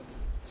fantastic.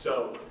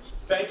 So,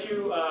 thank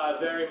you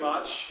very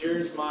much.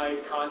 Here's my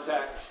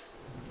contact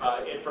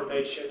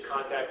information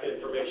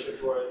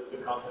for the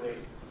company.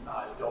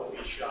 Don't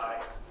be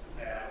shy,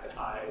 and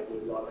I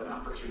would love an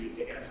opportunity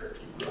to answer a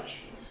few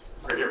questions.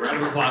 Okay, round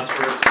of applause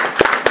for it.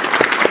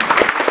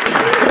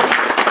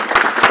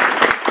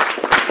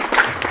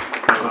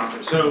 That's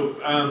awesome. So,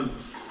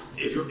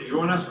 if you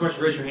want to ask a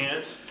question, raise your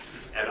hand,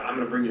 and I'm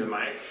going to bring you the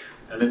mic.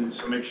 And then,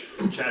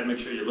 Chad, make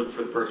sure you look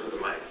for the person with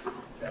the mic.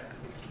 Okay.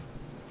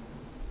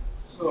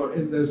 So,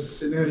 in the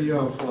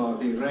scenario of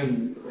the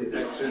rain,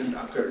 the accident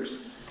occurs,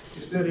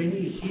 is there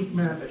any heat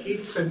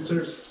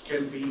sensors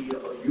can be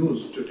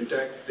used to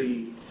detect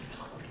the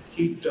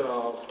heat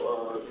of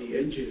the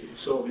engine,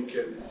 so we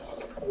can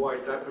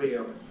avoid that way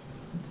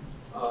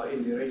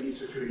in the rainy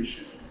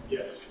situation?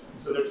 Yes.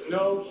 So there's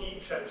no heat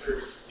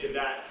sensors in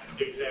that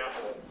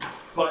example,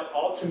 but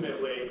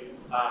ultimately,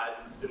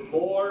 the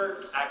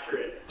more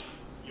accurate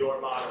your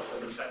models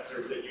and the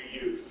sensors that you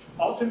use,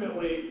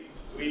 ultimately,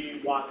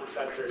 we want the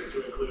sensors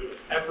to include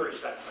every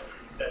sensor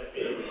that's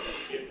being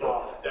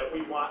involved, that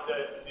we want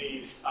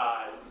these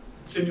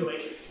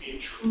simulations to be a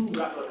true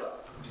replica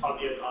of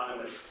the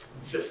autonomous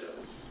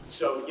systems.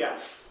 So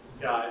yes,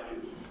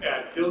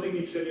 building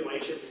these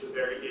simulations is a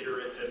very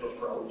iterative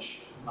approach.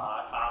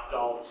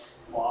 Amdahl's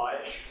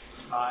law-ish,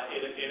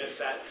 in a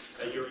sense,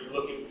 that you're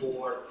looking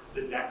for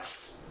the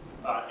next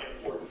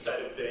important set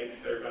of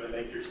things that are going to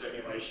make your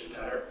simulation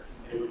better.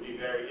 It would be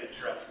very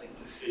interesting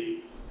to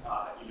see,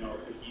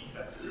 the heat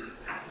sensors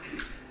impact.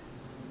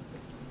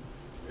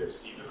 There's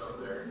Stephen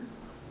over there.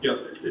 Yeah,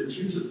 it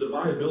seems that the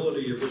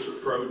viability of this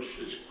approach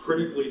is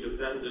critically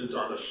dependent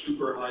on a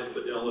super high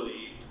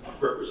fidelity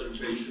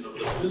representation of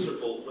the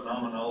physical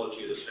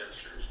phenomenology of the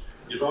sensors.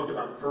 You talked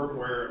about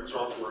firmware and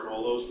software and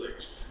all those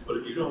things, but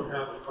if you don't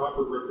have a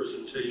proper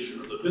representation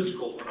of the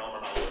physical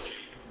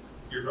phenomenology,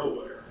 you're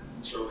nowhere.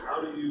 So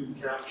how do you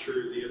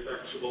capture the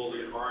effects of all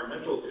the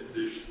environmental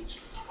conditions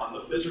on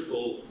the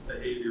physical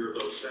behavior of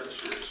those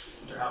sensors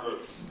to have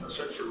a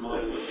sensor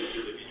model that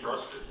can really be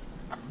trusted?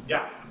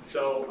 Yeah,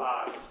 so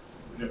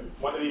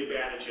one of the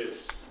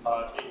advantages,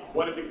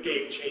 one of the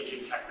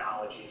game-changing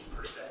technologies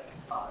per se,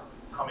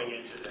 coming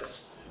into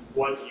this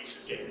was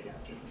use of gaming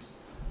engines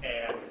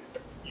and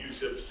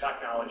use of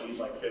technologies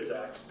like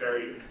PhysX,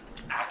 very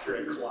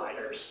accurate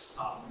colliders,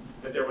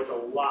 that there was a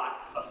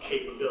lot of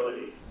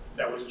capability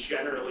that was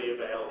generally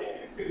available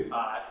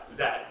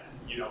that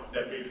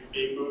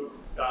being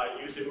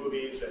used in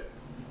movies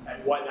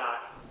and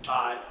whatnot.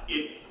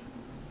 It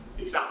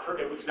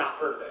was not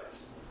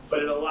perfect, but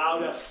it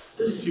allowed us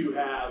to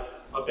have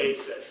a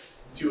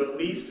basis to at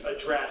least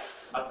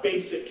address a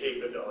basic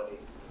capability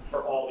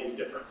for all these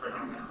different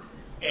phenomena.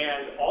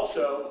 And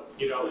also,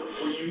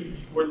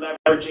 we're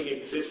leveraging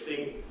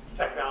existing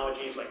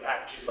technologies like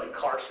packages like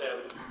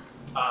CarSim,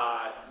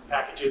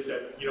 packages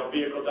that,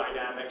 vehicle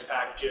dynamics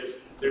packages.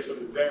 There's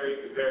some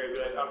very, very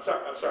good, I'm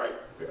sorry.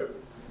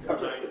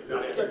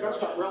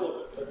 That's not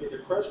relevant. I mean, the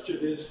question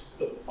is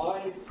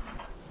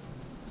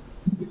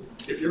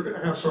If you're going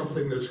to have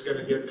something that's going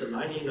to get to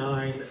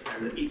 99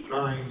 and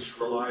 8/9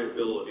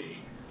 reliability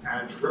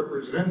and to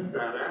represent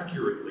that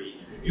accurately,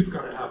 you've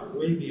got to have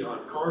way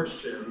beyond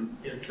CarSim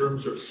in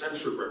terms of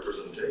sensor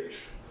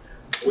representation.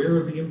 Where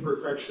are the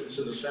imperfections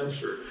in the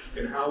sensor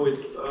and how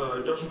it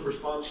doesn't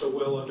respond so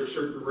well under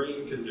certain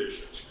rain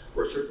conditions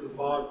or certain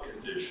fog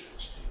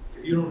conditions?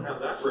 If you don't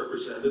have that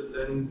represented,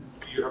 then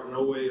you have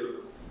no way of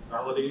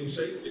validating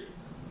safety.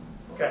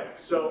 Okay,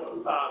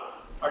 so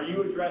are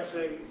you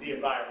addressing the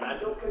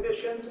environmental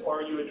conditions, or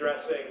are you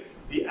addressing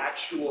the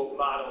actual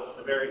models,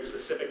 the very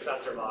specific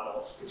sensor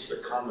models? It's the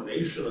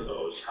combination of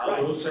those, how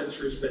Right. those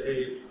sensors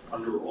behave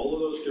under all of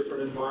those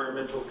different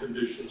environmental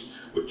conditions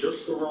with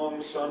just the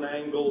wrong sun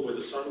angle, where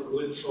the sun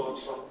glints off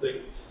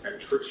something and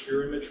tricks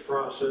your image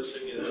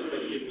processing into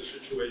thinking the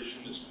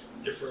situation is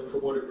different from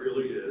what it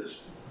really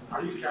is.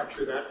 How do you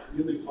capture that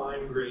really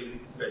fine-grained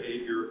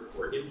behavior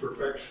or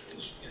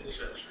imperfections in the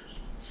sensors?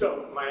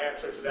 So my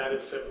answer to that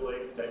is simply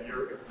that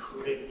you're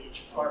improving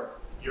each part.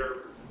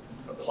 You're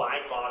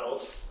applying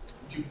models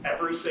to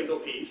every single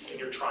piece, and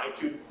you're trying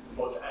to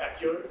most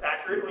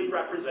accurately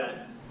represent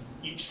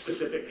each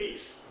specific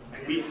piece.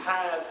 And we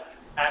have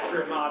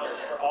accurate models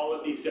for all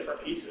of these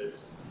different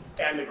pieces.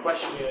 And the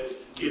question is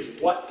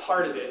what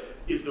part of it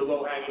is the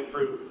low-hanging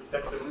fruit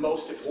that's the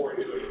most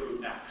important to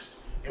improve next?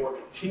 And we're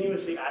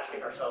continuously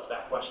asking ourselves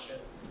that question.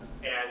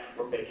 And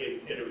we're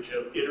making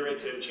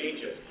iterative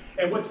changes.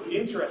 And what's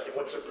interesting,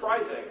 what's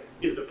surprising,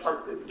 is the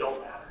parts that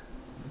don't matter.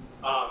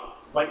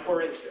 Like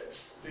for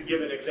instance, to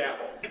give an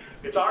example,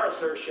 it's our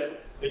assertion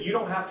that you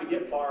don't have to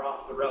get far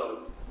off the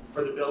road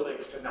for the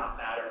buildings to not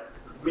matter.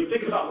 I mean,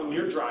 think about when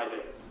you're driving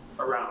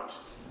around.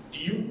 Do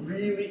you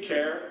really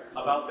care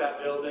about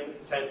that building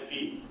 10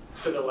 feet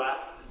to the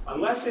left?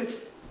 Unless it's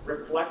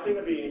reflecting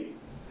a beam,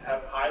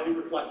 have highly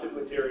reflective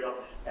material,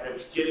 and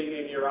it's getting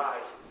in your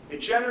eyes, it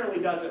generally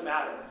doesn't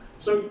matter.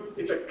 So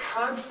it's a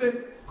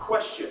constant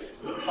question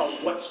of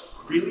what's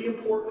really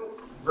important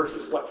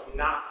versus what's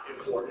not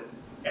important,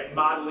 and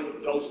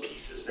modeling those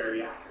pieces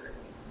very accurately.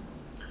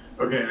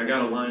 Okay, I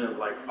got a line of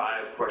like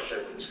 5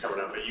 questions coming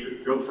up, but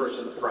you go first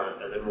in the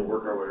front, and then we'll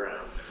work our way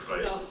around.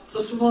 Everybody.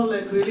 First of all,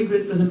 really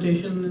great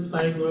presentation,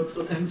 inspiring work,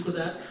 so thanks for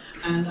that.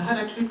 And I had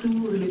actually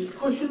 2 related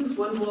questions.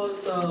 One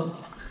was,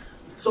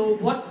 so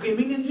what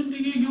gaming engine do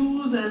you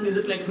use, and is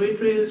it like ray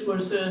traced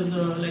versus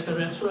like a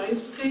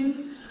rasterized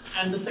thing?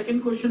 And the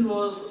second question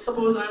was,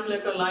 suppose I'm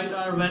like a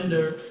LIDAR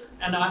vendor,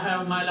 and I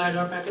have my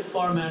LIDAR packet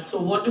format.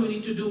 So what do we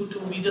need to do?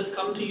 We just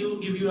come to you,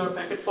 give you our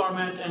packet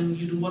format, and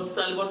you do what's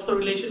the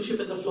relationship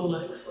and the flow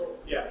like? So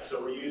Yeah,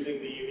 so we're using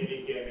the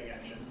Unity gaming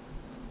engine.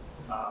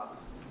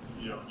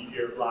 You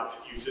hear lots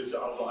of uses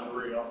of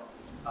Unreal,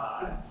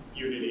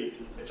 Unity.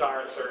 It's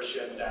our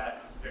assertion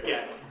that,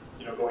 again,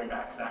 going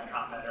back to that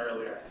comment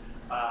earlier,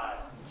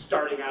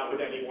 starting out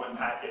with any one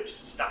package,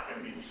 it's not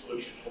going to be the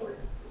solution for you.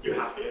 You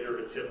have to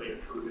iteratively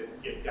improve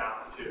it, get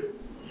down to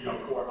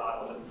core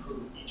models and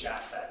improve each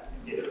asset,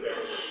 get it very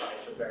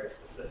precise and very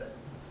specific.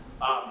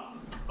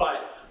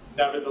 But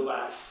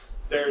nevertheless,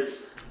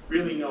 there's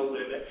really no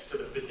limits to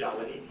the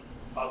fidelity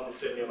of the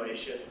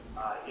simulation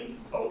in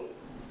both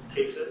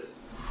cases.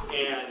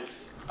 And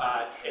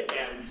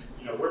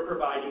we're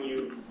providing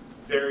you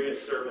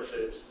various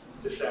services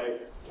to say,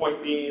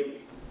 point beam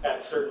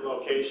at certain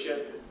location,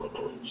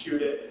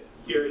 shoot it,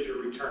 here's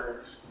your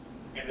returns,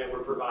 and then we're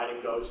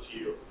providing those to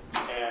you.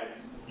 And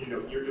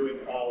you're doing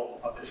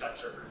all of the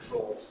sensor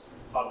controls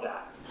of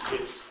that.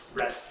 It's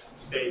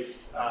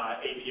REST-based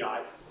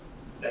APIs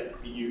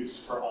that we use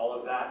for all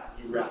of that.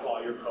 You wrap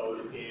all your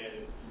code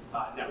in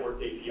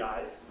networked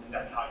APIs, and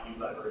that's how you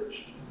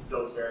leverage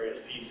those various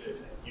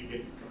pieces. And you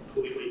can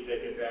completely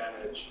take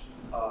advantage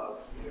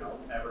of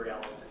every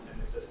element in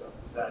the system.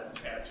 Does that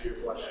answer your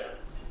question?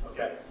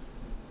 Okay.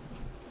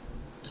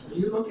 Are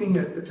you looking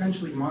at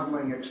potentially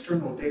modeling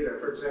external data,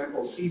 for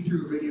example,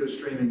 see-through video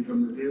streaming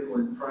from the vehicle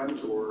in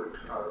front, or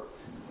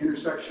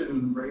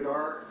intersection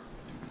radar,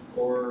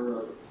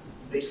 or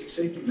basic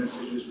safety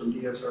messages from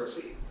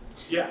DSRC?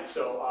 Yeah,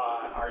 so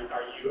are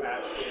you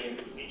asking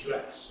V2X?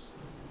 Yes.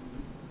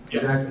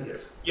 Exactly,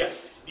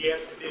 yes.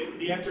 Yes,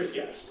 the answer is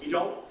yes. We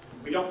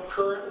don't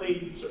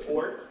currently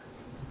support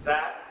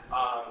that.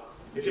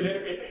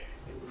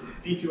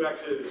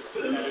 V2X is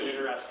at an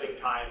interesting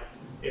time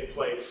in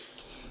place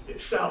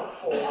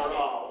itself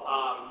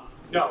overall.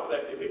 No,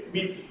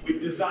 we've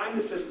designed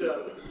the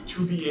system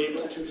to be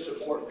able to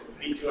support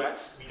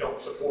V2X. We don't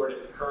support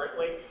it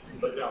currently,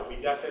 but no, we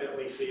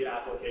definitely see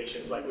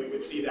applications like we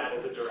would see that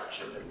as a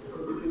direction.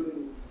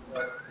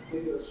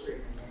 Video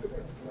streaming,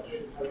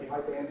 high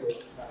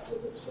bandwidth.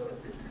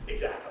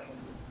 Exactly.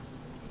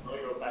 Let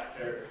me go back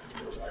there.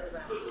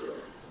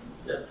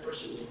 Yeah,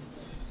 question.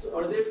 So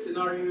are there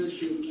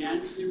scenarios you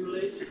can't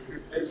simulate?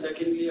 And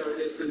secondly, are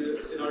there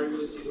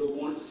scenarios you don't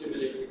want to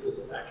simulate because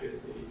of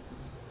accuracy?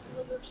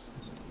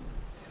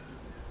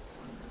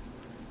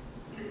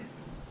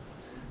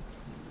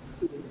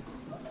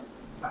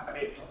 I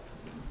mean,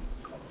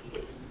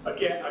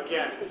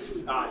 again,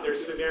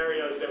 there's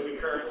scenarios that we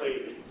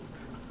currently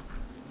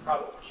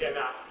probably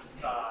cannot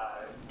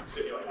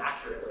simulate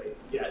accurately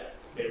yet.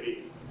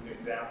 Maybe an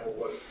example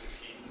was the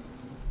heat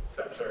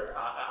sensor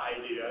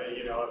idea.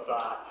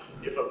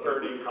 if a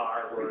burning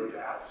car were to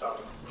have some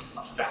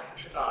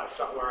effect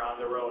somewhere on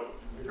the road,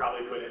 we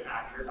probably couldn't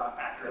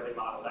accurately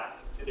model that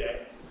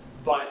today.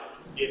 But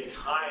in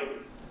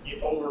time,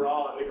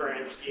 overall, in the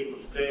grand scheme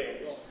of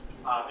things,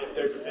 if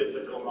there's a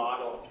physical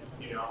model,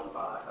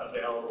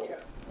 available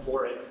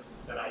for it,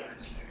 then I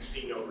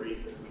see no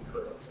reason we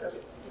couldn't set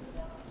it.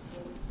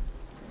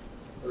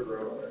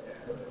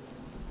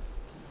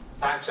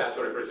 Thanks, Chad,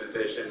 for the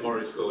presentation.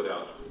 Morris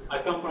Goda.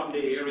 I come from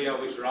the area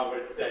which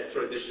Robert said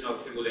traditional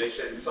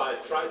simulation, so I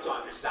try to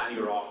understand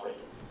your offering.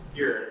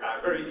 You're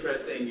very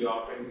interesting. You're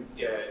offering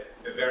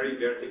a very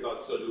vertical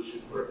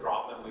solution for a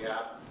problem we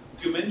have.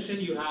 You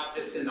mentioned you have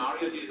the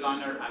scenario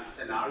designer and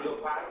scenario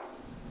pack.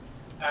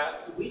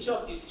 Which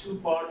of these two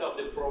parts of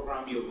the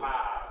program you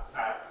have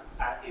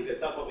is a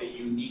type of a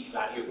unique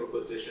value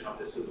proposition of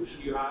the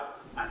solution you have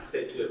and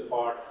set you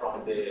apart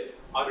from the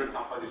other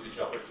companies which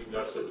offer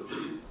similar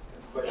solutions?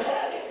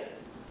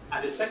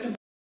 And the second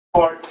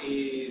part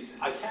is,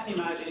 I can't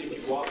imagine if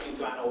you walk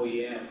into an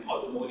OEM,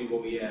 automotive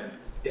OEM,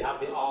 they have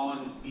their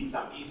own bits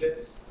and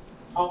pieces.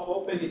 How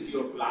open is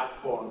your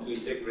platform to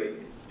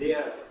integrate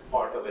their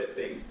part of it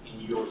things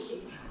in your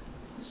solution?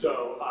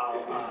 So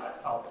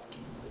I'll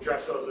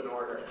address those in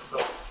order. So,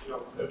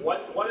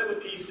 one of the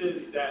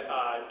pieces that,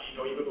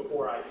 even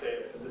before I say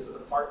this, and this is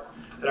the part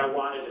that I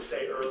wanted to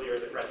say earlier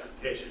in the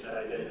presentation that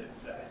I didn't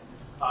say.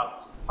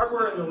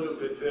 Hardware in the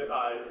loop and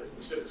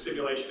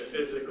simulation and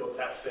physical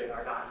testing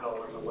are not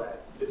going away.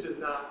 This is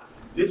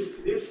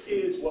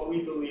what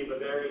we believe a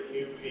very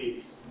new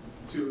piece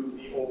to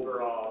the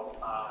overall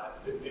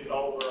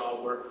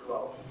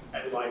workflow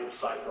and life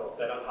cycle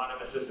that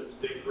autonomous systems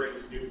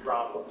brings new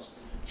problems.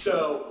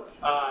 So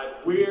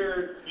we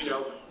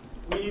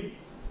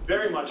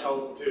very much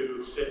hope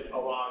to sit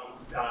along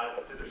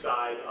to the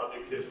side of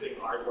existing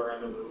hardware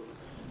in the loop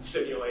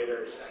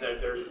simulators, and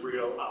that there's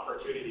real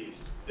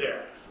opportunities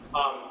there.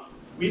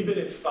 We've been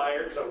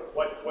inspired, so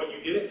what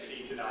you didn't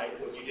see tonight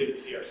was you didn't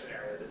see our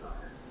scenario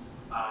designer,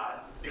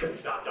 because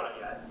it's not done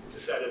yet. It's a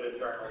set of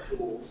internal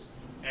tools,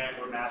 and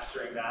we're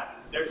mastering that.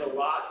 There's a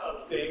lot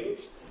of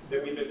things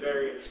that we've been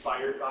very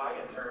inspired by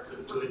in terms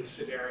of good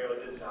scenario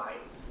design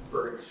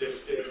for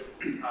existing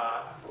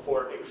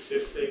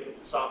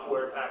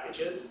software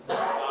packages.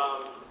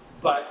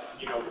 But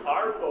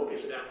our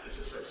focus and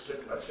emphasis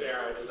of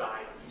scenario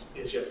design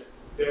is just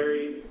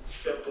very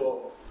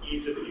simple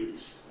ease of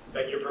use.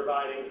 That you're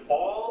providing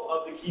all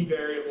of the key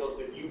variables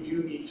that you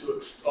do need to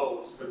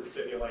expose for the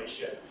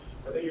simulation,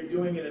 but that you're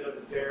doing it in a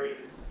very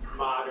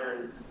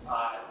modern,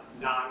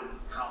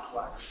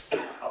 non-complex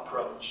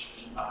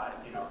approach.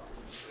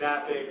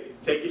 Snapping,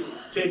 taking,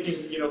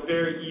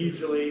 very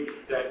easily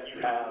that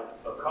you have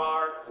a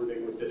car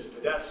moving with this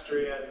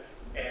pedestrian,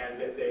 and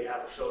that they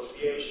have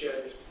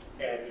associations,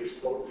 and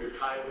you're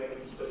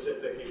timing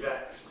specific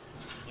events.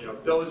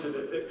 Those are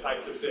the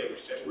types of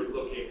things that we're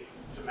looking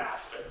to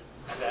master,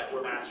 and that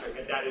we're mastering,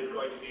 and that is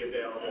going to be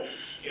available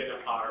in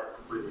our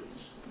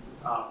release.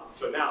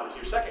 So now to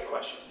your second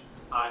question,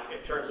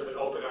 in terms of an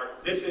open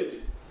this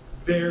is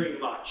very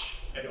much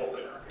an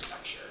open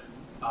architecture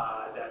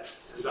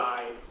that's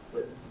designed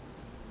with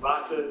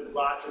lots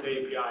of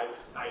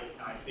APIs.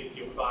 I think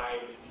you'll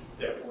find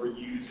that we're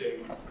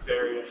using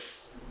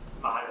various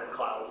modern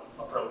cloud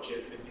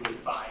approaches that you would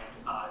find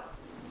on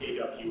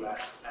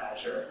AWS,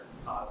 Azure,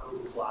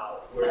 Google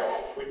Cloud, where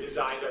we've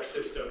designed our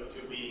system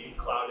to be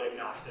cloud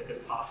agnostic as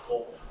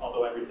possible,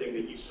 although everything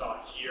that you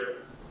saw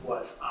here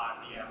was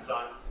on the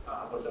Amazon,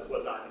 was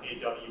on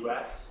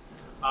AWS.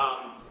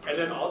 And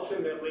then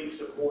ultimately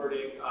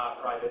supporting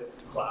private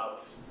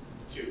clouds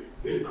too,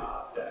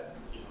 that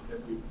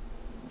we've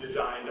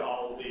designed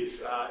all of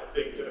these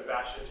things in a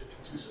fashion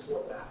to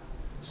support that.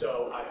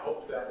 So I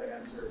hope that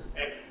answers,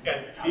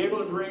 and be able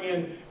to bring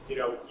in,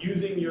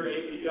 using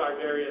our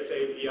various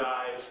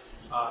APIs,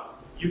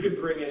 you could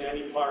bring in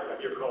any part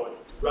of your code,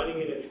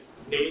 running in its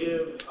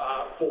native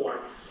form,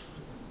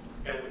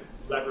 and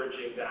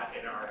leveraging that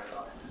in our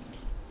environment.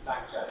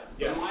 Thanks, Chad.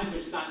 Yes. My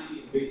understanding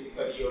is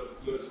basically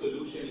your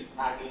solution is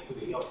tagged into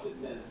the health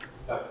systems,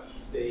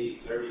 space,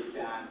 very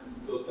scan,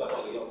 those type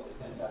of health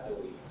systems that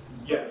we use.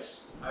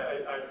 Yes,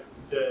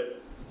 the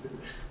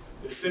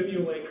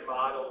Simulink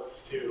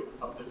models too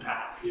of the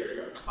past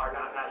are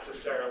not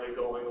necessarily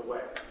going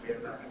away. We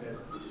have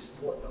mechanisms to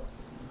support them,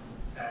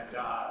 and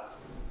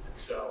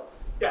so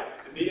yeah,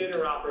 to be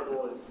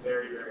interoperable is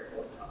very, very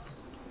important to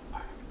us.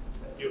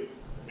 Thank you.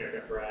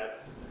 Here, Brad.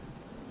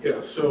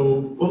 Yeah,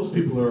 so most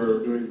people are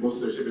doing most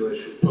of their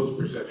simulation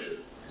post-perception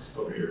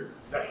over here.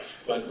 Thanks.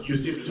 But you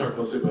seem to talk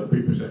mostly about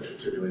pre-perception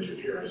simulation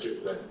here. I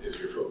assume that is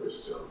your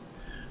focus still.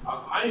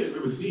 I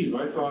agree with Steve.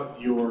 I thought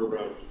your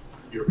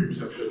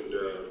pre-perception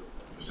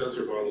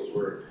sensor models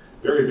were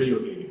very video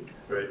gaming,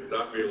 right?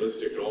 Not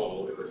realistic at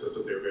all in the sense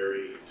that they're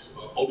very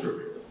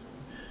ultra-realistic,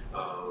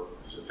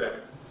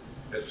 synthetic.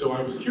 And so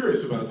I was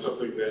curious about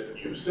something that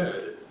you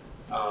said,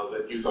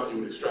 that you thought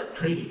you would extract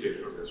training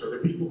data from this. Are there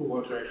people who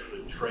want to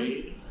actually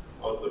train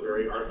on the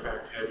very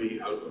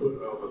artifact-heavy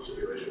output of a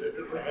simulation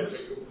engine?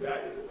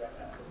 That is a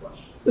fantastic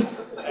question.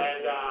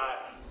 And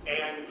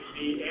And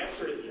the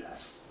answer is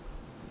yes.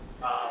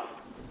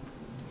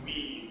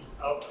 We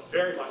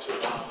very much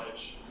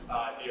acknowledge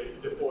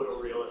the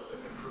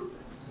photorealistic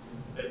improvements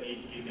that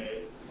need to be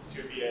made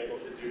to be able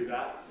to do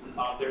that.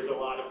 There's a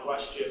lot of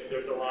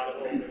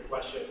open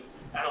questions,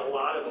 and a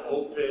lot of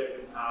open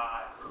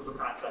proof of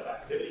concept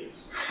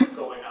activities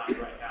going on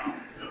right now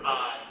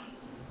on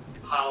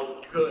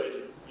how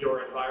good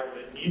your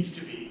environment needs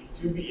to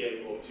be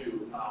able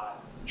to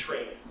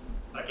train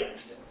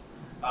against it.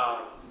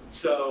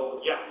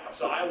 So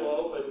I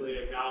will openly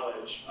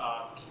acknowledge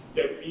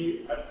that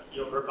we have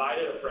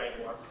provided a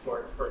framework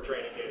for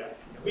training data.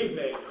 And we've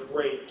made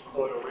great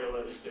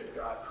photorealistic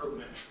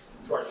improvements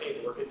to our scenes,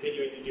 and we're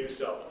continuing to do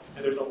so.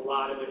 And there's a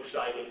lot of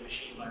exciting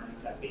machine learning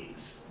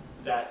techniques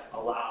that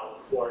allow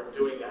for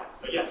doing that.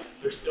 But yes,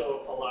 there's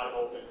still a lot of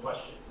open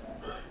questions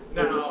there.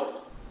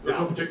 There's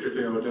one particular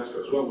thing I would ask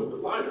as well with the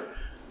LIDAR.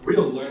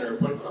 Real LIDAR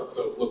point clouds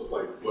don't look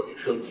like what you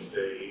showed me.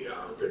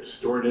 They're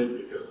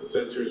distorted because the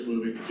sensor is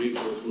moving, the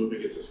vehicle is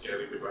moving, it's a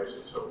scanning device,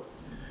 and so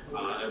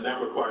on. And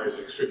that requires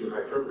extremely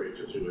high frame rate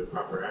to do with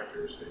proper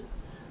accuracy.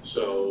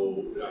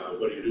 So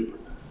what do you do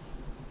with that?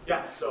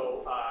 Yeah,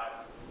 so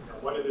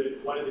one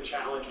of the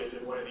challenges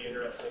and one of the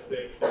interesting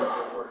things that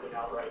we're working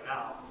out right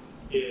now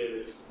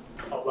is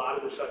a lot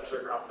of the sensor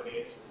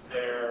companies,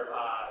 their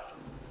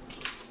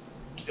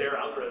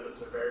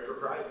algorithms are very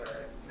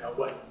proprietary.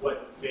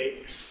 What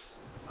makes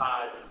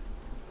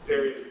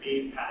various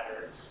beam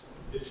patterns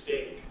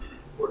distinct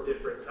for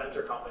different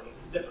sensor companies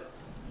is different.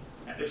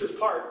 And this is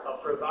part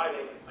of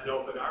providing an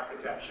open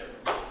architecture.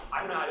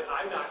 I'm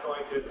not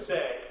going to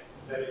say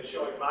that in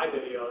showing my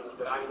videos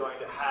that I'm going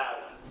to have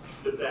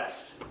the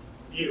best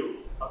view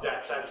of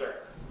that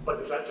sensor, but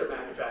the sensor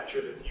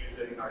manufacturer that's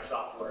using our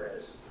software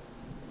is.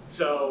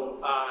 So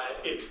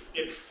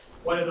it's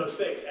one of those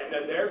things, and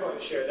then they're going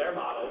to share their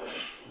models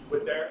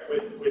with their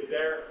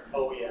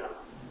OEM.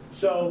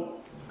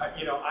 So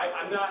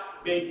I'm not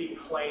making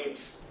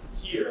claims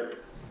here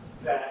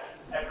that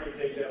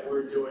everything that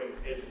we're doing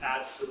is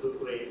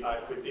absolutely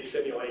with these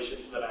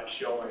simulations that I'm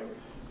showing,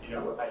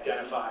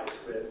 identifies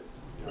with.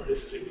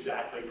 This is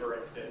exactly, for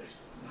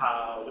instance,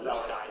 how the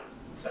Velodyne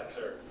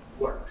sensor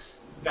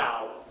works.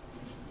 Now,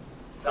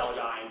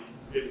 Velodyne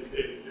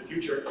in the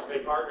future may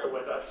partner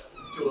with us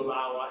to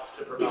allow us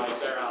to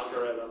provide their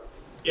algorithm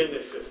in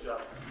this system,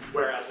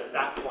 whereas at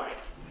that point,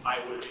 I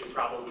would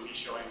probably be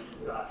showing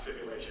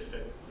simulations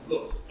that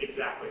look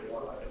exactly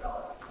more like a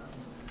Velodyne sensor.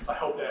 So I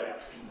hope that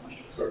answers your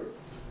question. Sorry.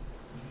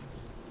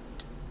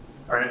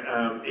 All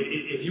right,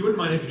 if you wouldn't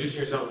mind introducing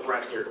yourself before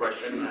asking your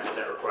question, I had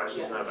that request.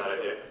 It's not a bad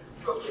idea.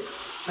 Okay.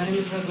 My name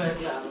is Raghu.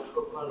 I'm a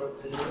co-founder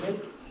of the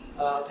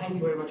Thank you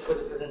very much for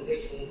the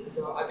presentation.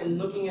 So I've been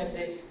looking at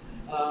this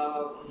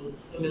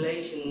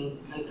simulation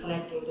and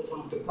connecting to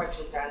some of the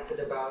questions answered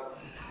about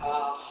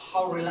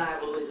how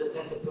reliable is the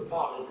sense of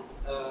performance,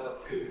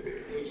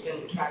 which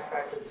can track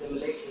back to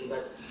simulation.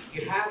 But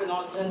you have an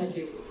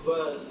alternative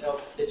world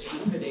of digital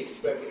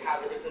physics where we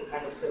have a different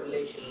kind of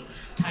simulation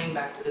tying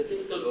back to the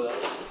physical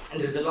world,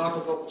 and there's a lot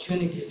of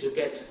opportunity to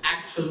get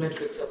actual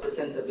metrics of the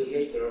sensor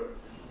behavior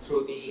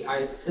through the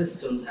AI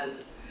systems. And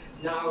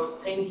now I was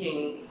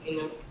thinking, in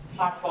a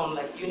platform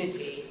like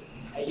Unity,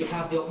 you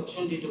have the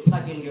opportunity to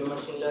plug in your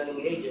machine learning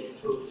agents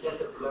through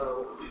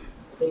TensorFlow,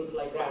 things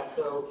like that.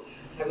 So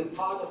have you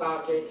thought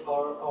about it,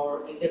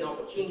 or is there an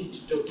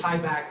opportunity to tie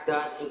back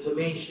that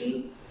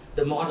information,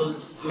 the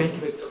modeled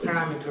metric, the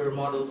parameter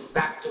models,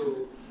 back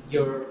to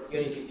your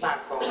Unity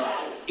platform,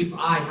 if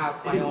I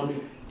have my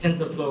own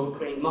TensorFlow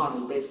trained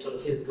model based on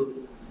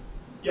physical?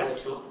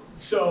 Yes.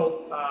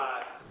 So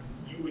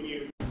when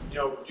you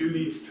do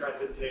these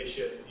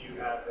presentations, you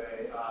have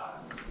a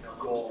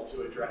goal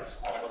to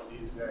address all of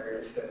these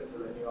various things,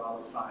 and then you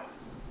always find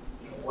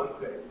one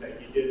thing that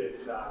you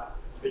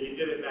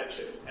didn't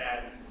mention,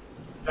 and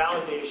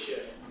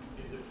validation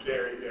is a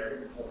very, very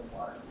important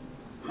part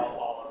of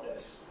all of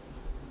this.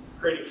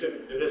 Creating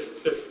this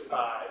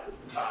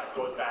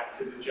goes back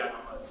to the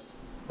gentleman's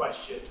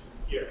question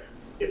here.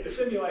 If the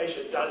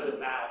simulation doesn't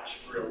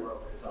match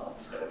real-world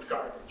results, then it's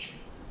garbage.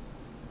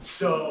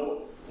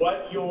 So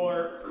what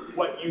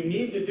you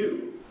need to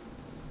do,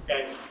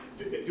 and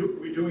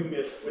we're doing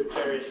this with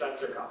various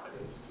sensor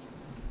companies,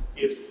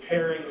 is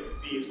pairing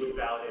these with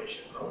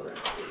validation programs.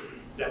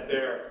 That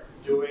they're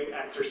doing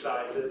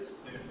exercises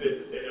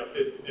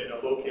in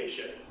a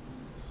location,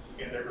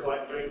 and they're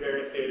doing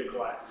various data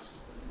collects.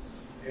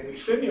 And we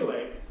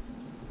simulate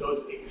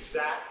those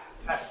exact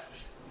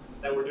tests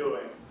that we're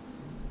doing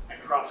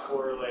and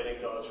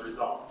cross-correlating those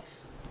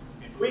results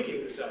and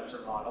tweaking the sensor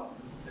model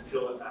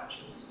until it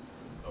matches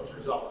those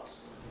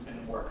results. And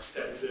the more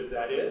extensive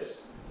that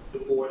is, the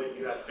more that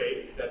you have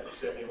faith that the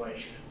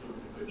simulation is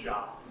doing a good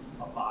job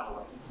of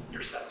modeling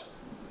your sensor.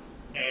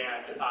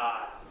 And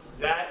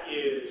that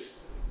is,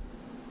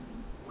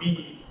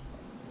 we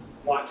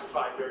want to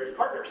find various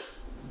partners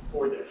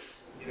for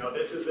this.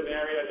 This is an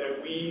area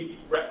that we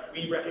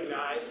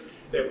recognize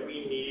that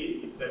we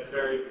need, that's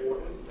very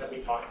important, that we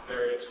talk to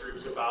various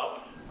groups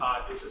about.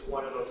 This is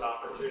one of those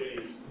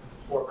opportunities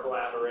for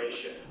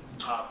collaboration.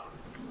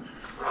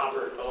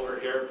 Robert over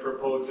here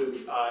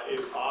proposes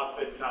is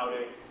often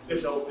touting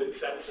this open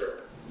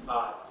sensor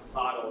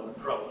model and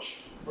approach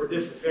for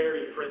this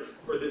very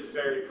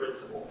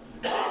principle.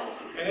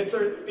 And it's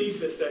our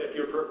thesis that if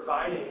you're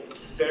providing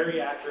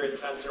very accurate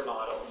sensor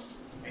models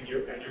and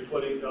you're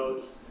putting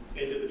those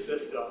into the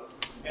system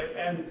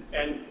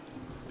and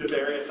the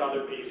various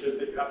other pieces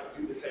that you have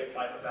to do the same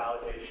type of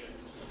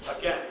validations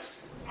against,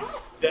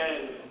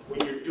 then when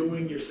you're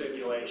doing your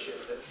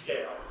simulations at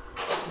scale,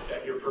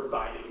 that you're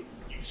providing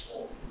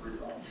useful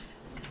results.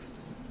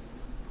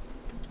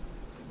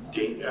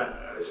 Dean,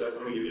 so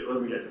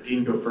let me get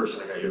Dean go first,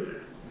 and I got you over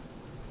there.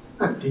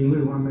 Hi, Dean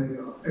Liu. I'm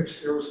an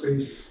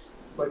ex-aerospace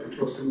flight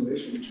control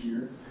simulation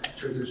engineer,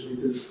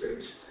 transitioning to this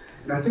space.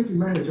 And I think you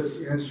might have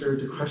just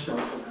answered the question I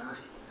was going to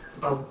ask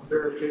about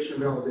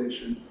verification and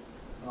validation.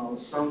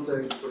 Sounds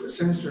like for the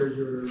sensor,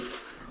 you're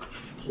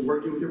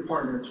working with your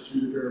partner to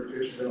do the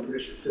verification and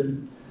validation.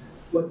 Then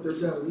what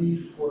does that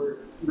leave for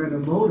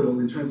Metamoto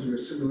in terms of your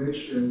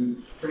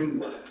simulation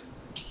framework?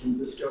 Can you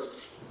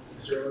discuss,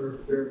 is there other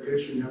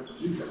verification you have to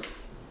do that?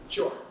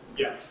 Sure.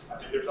 Yes.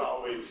 I mean, there's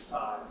always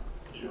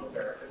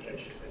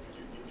verifications that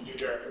you do. You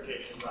do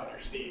verifications on your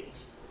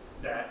seeds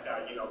that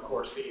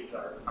core seeds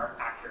are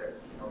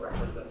accurate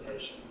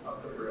representations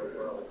of the real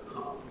world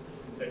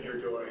that you're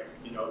doing.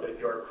 That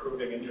you're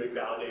improving and doing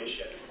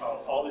validations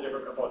of all the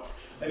different components.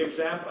 An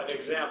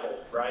example,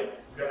 right?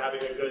 You're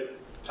having a good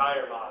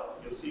tire model.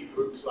 You'll see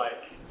groups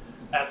like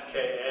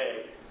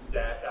FKA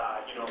that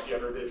if you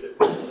ever visit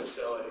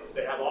facilities,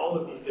 they have all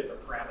of these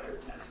different parameter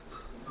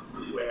tests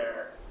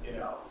where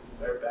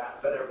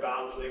they're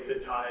bouncing the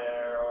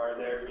tire or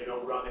they're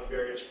running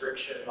various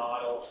friction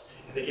models,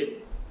 and they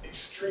get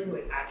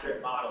extremely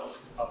accurate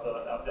models of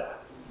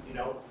that.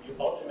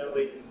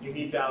 Ultimately you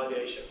need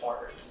validation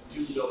partners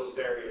to do those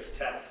various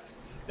tests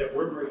that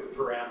we're bringing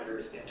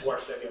parameters into our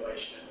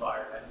simulation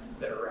environment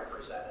that are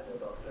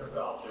representative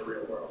of the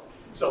real world.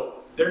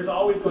 So there's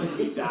always going to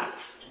be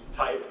that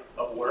type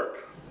of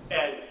work,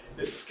 and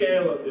the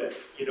scale of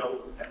this,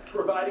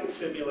 providing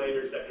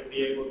simulators that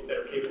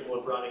are capable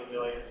of running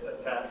millions of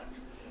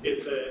tests. And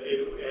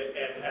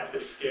at the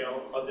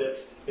scale of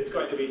this, it's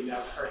going to be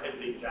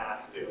never-ending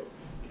task to,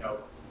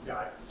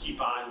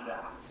 keep on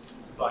that.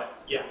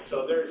 But yeah,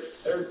 so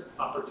there's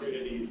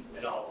opportunities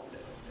in all these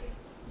different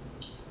spaces.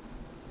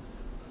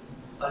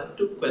 I have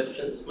two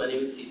questions. My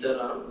name is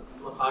Sitaram.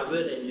 I'm a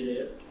hardware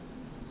engineer,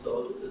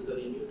 so this is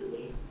very new to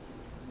me.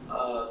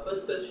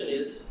 First question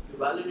is, you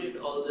validate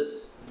all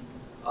this,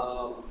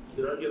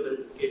 you run your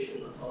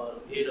verification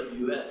on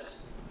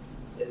AWS,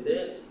 and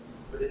then,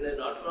 but in an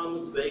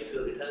autonomous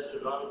vehicle, it has to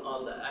run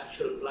on the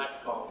actual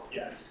platform.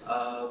 Yes.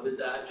 With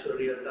the actual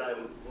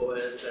real-time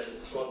OS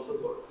and so on and so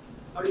forth.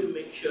 How do you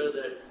make sure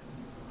that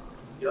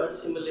your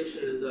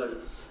simulation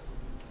results,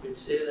 which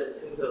say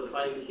that things are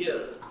fine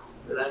here,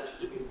 will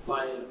actually be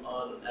fine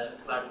on a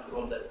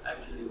platform that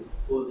actually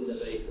goes in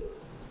a vehicle?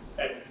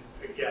 And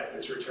again,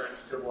 this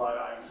returns to what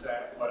I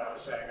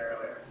was saying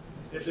earlier.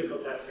 Physical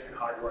testing and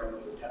hardware and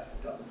loop testing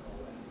doesn't go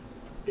away.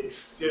 It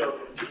still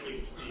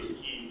continues to be a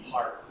key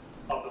part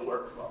of the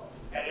workflow.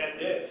 And in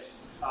this,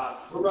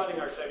 we're running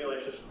our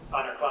simulations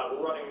on our cloud.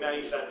 We're running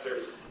many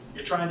sensors.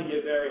 You're trying to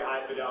get very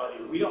high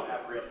fidelity. We don't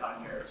have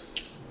real-time errors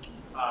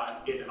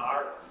in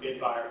our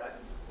environment.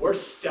 We're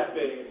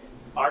stepping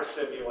our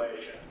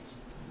simulations.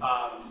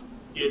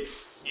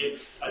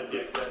 It's a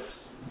different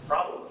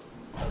problem,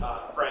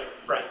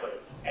 frankly.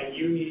 And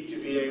you need to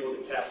be able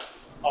to test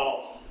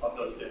all of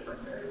those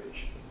different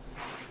variations.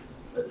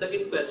 The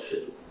second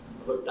question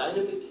about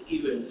dynamic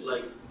events,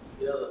 like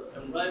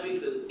I'm driving,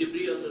 the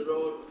debris on the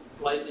road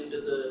flies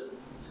into the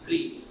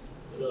screen,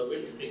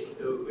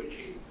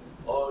 windshield,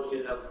 or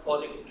you have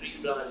falling tree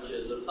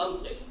branches or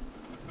something.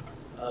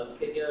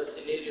 Can your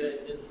scenario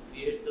engines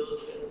create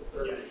those kind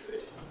of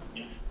situations?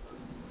 Yes.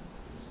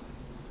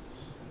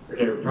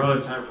 Okay, we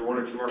probably have time for one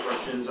or two more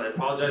questions. I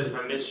apologize if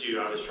I missed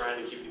you. I was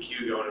trying to keep the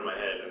queue going in my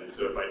head, and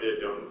so if I did,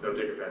 don't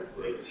take offense,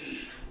 please.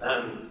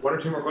 One or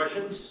two more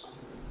questions?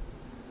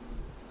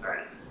 All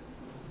right.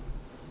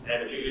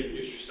 And if you could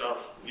introduce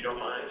yourself, if you don't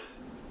mind.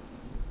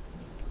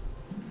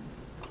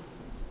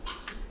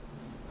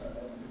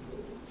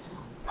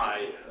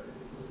 Hi,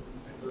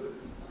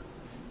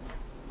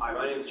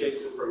 my name is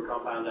Jason from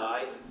Compound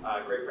I.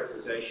 Great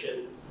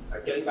presentation.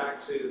 Getting back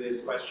to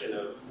this question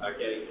of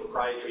getting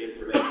proprietary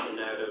information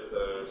out of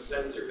the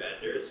sensor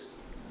vendors,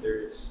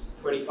 there's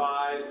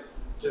 25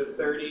 to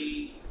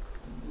 30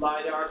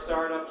 LIDAR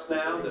startups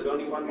now. There's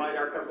only one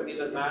LIDAR company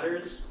that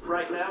matters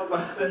right now,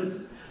 but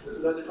there's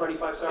another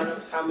 25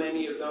 startups. How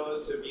many of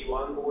those have you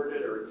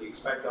onboarded, or do you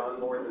expect to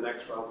onboard in the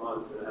next 12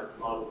 months and have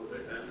models of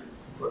their sensor?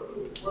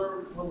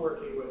 We're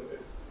working with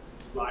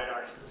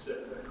LIDAR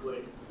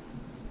specifically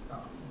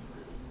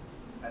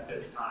at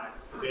this time.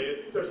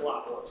 There's a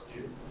lot more to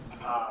do.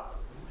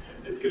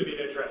 It's going to be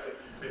an interesting,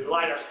 in the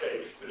LIDAR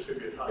space, there's going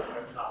to be a ton of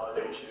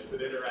consolidation. It's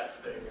an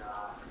interesting,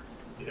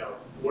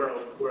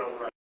 world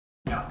right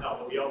now. No,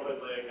 but we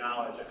openly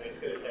acknowledge, it's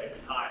going to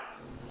take time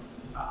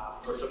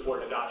for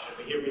support adoption.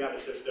 But here we have a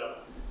system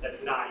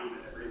that's not even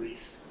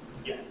released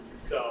yet.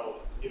 So,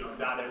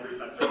 not every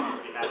sensor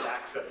company has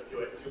access to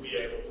it to be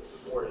able to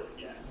support it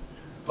yet.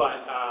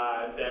 But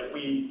that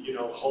we,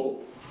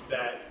 hope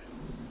that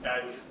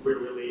as we're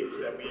released,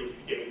 that we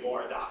gain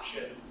more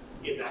adoption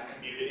in that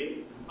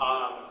community.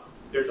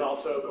 There's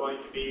also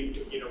going to be,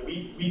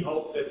 we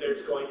hope that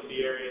there's going to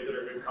be areas that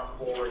are going to come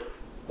forward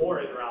more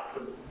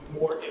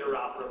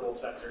interoperable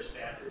sensor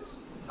standards,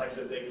 types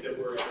of things that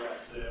we're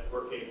interested in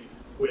working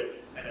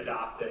with and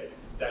adopting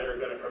that are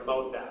going to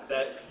promote that.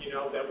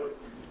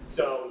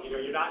 So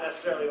you're not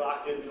necessarily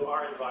locked into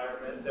our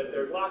environment, that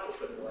there's lots of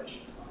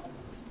simulation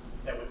environments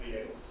that would be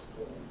able to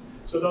support.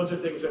 So those are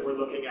things that we're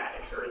looking at.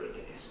 It's early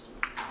days.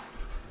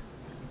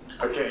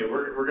 Okay,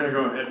 we're going to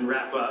go ahead and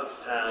wrap up.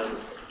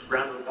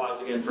 Round of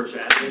applause again for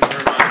Chad. You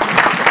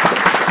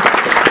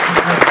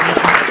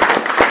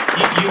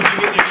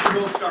get the extra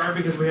gold star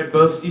because we had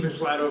both Stephen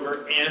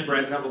Schladover and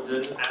Brad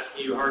Templeton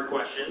asking you hard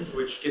questions,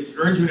 which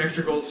earns you an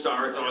extra gold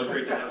star. It's always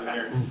great to have them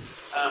here.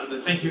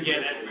 But thank you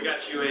again, and we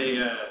got you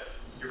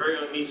your very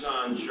own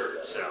Nissan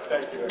shirt. So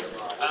thank you very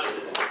much.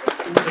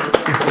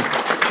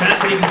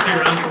 Chad said you can stay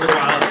around for a little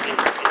while.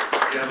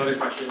 If you have other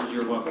questions,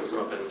 you're welcome to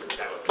go up and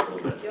chat with me a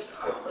little bit.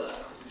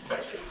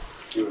 Thank you.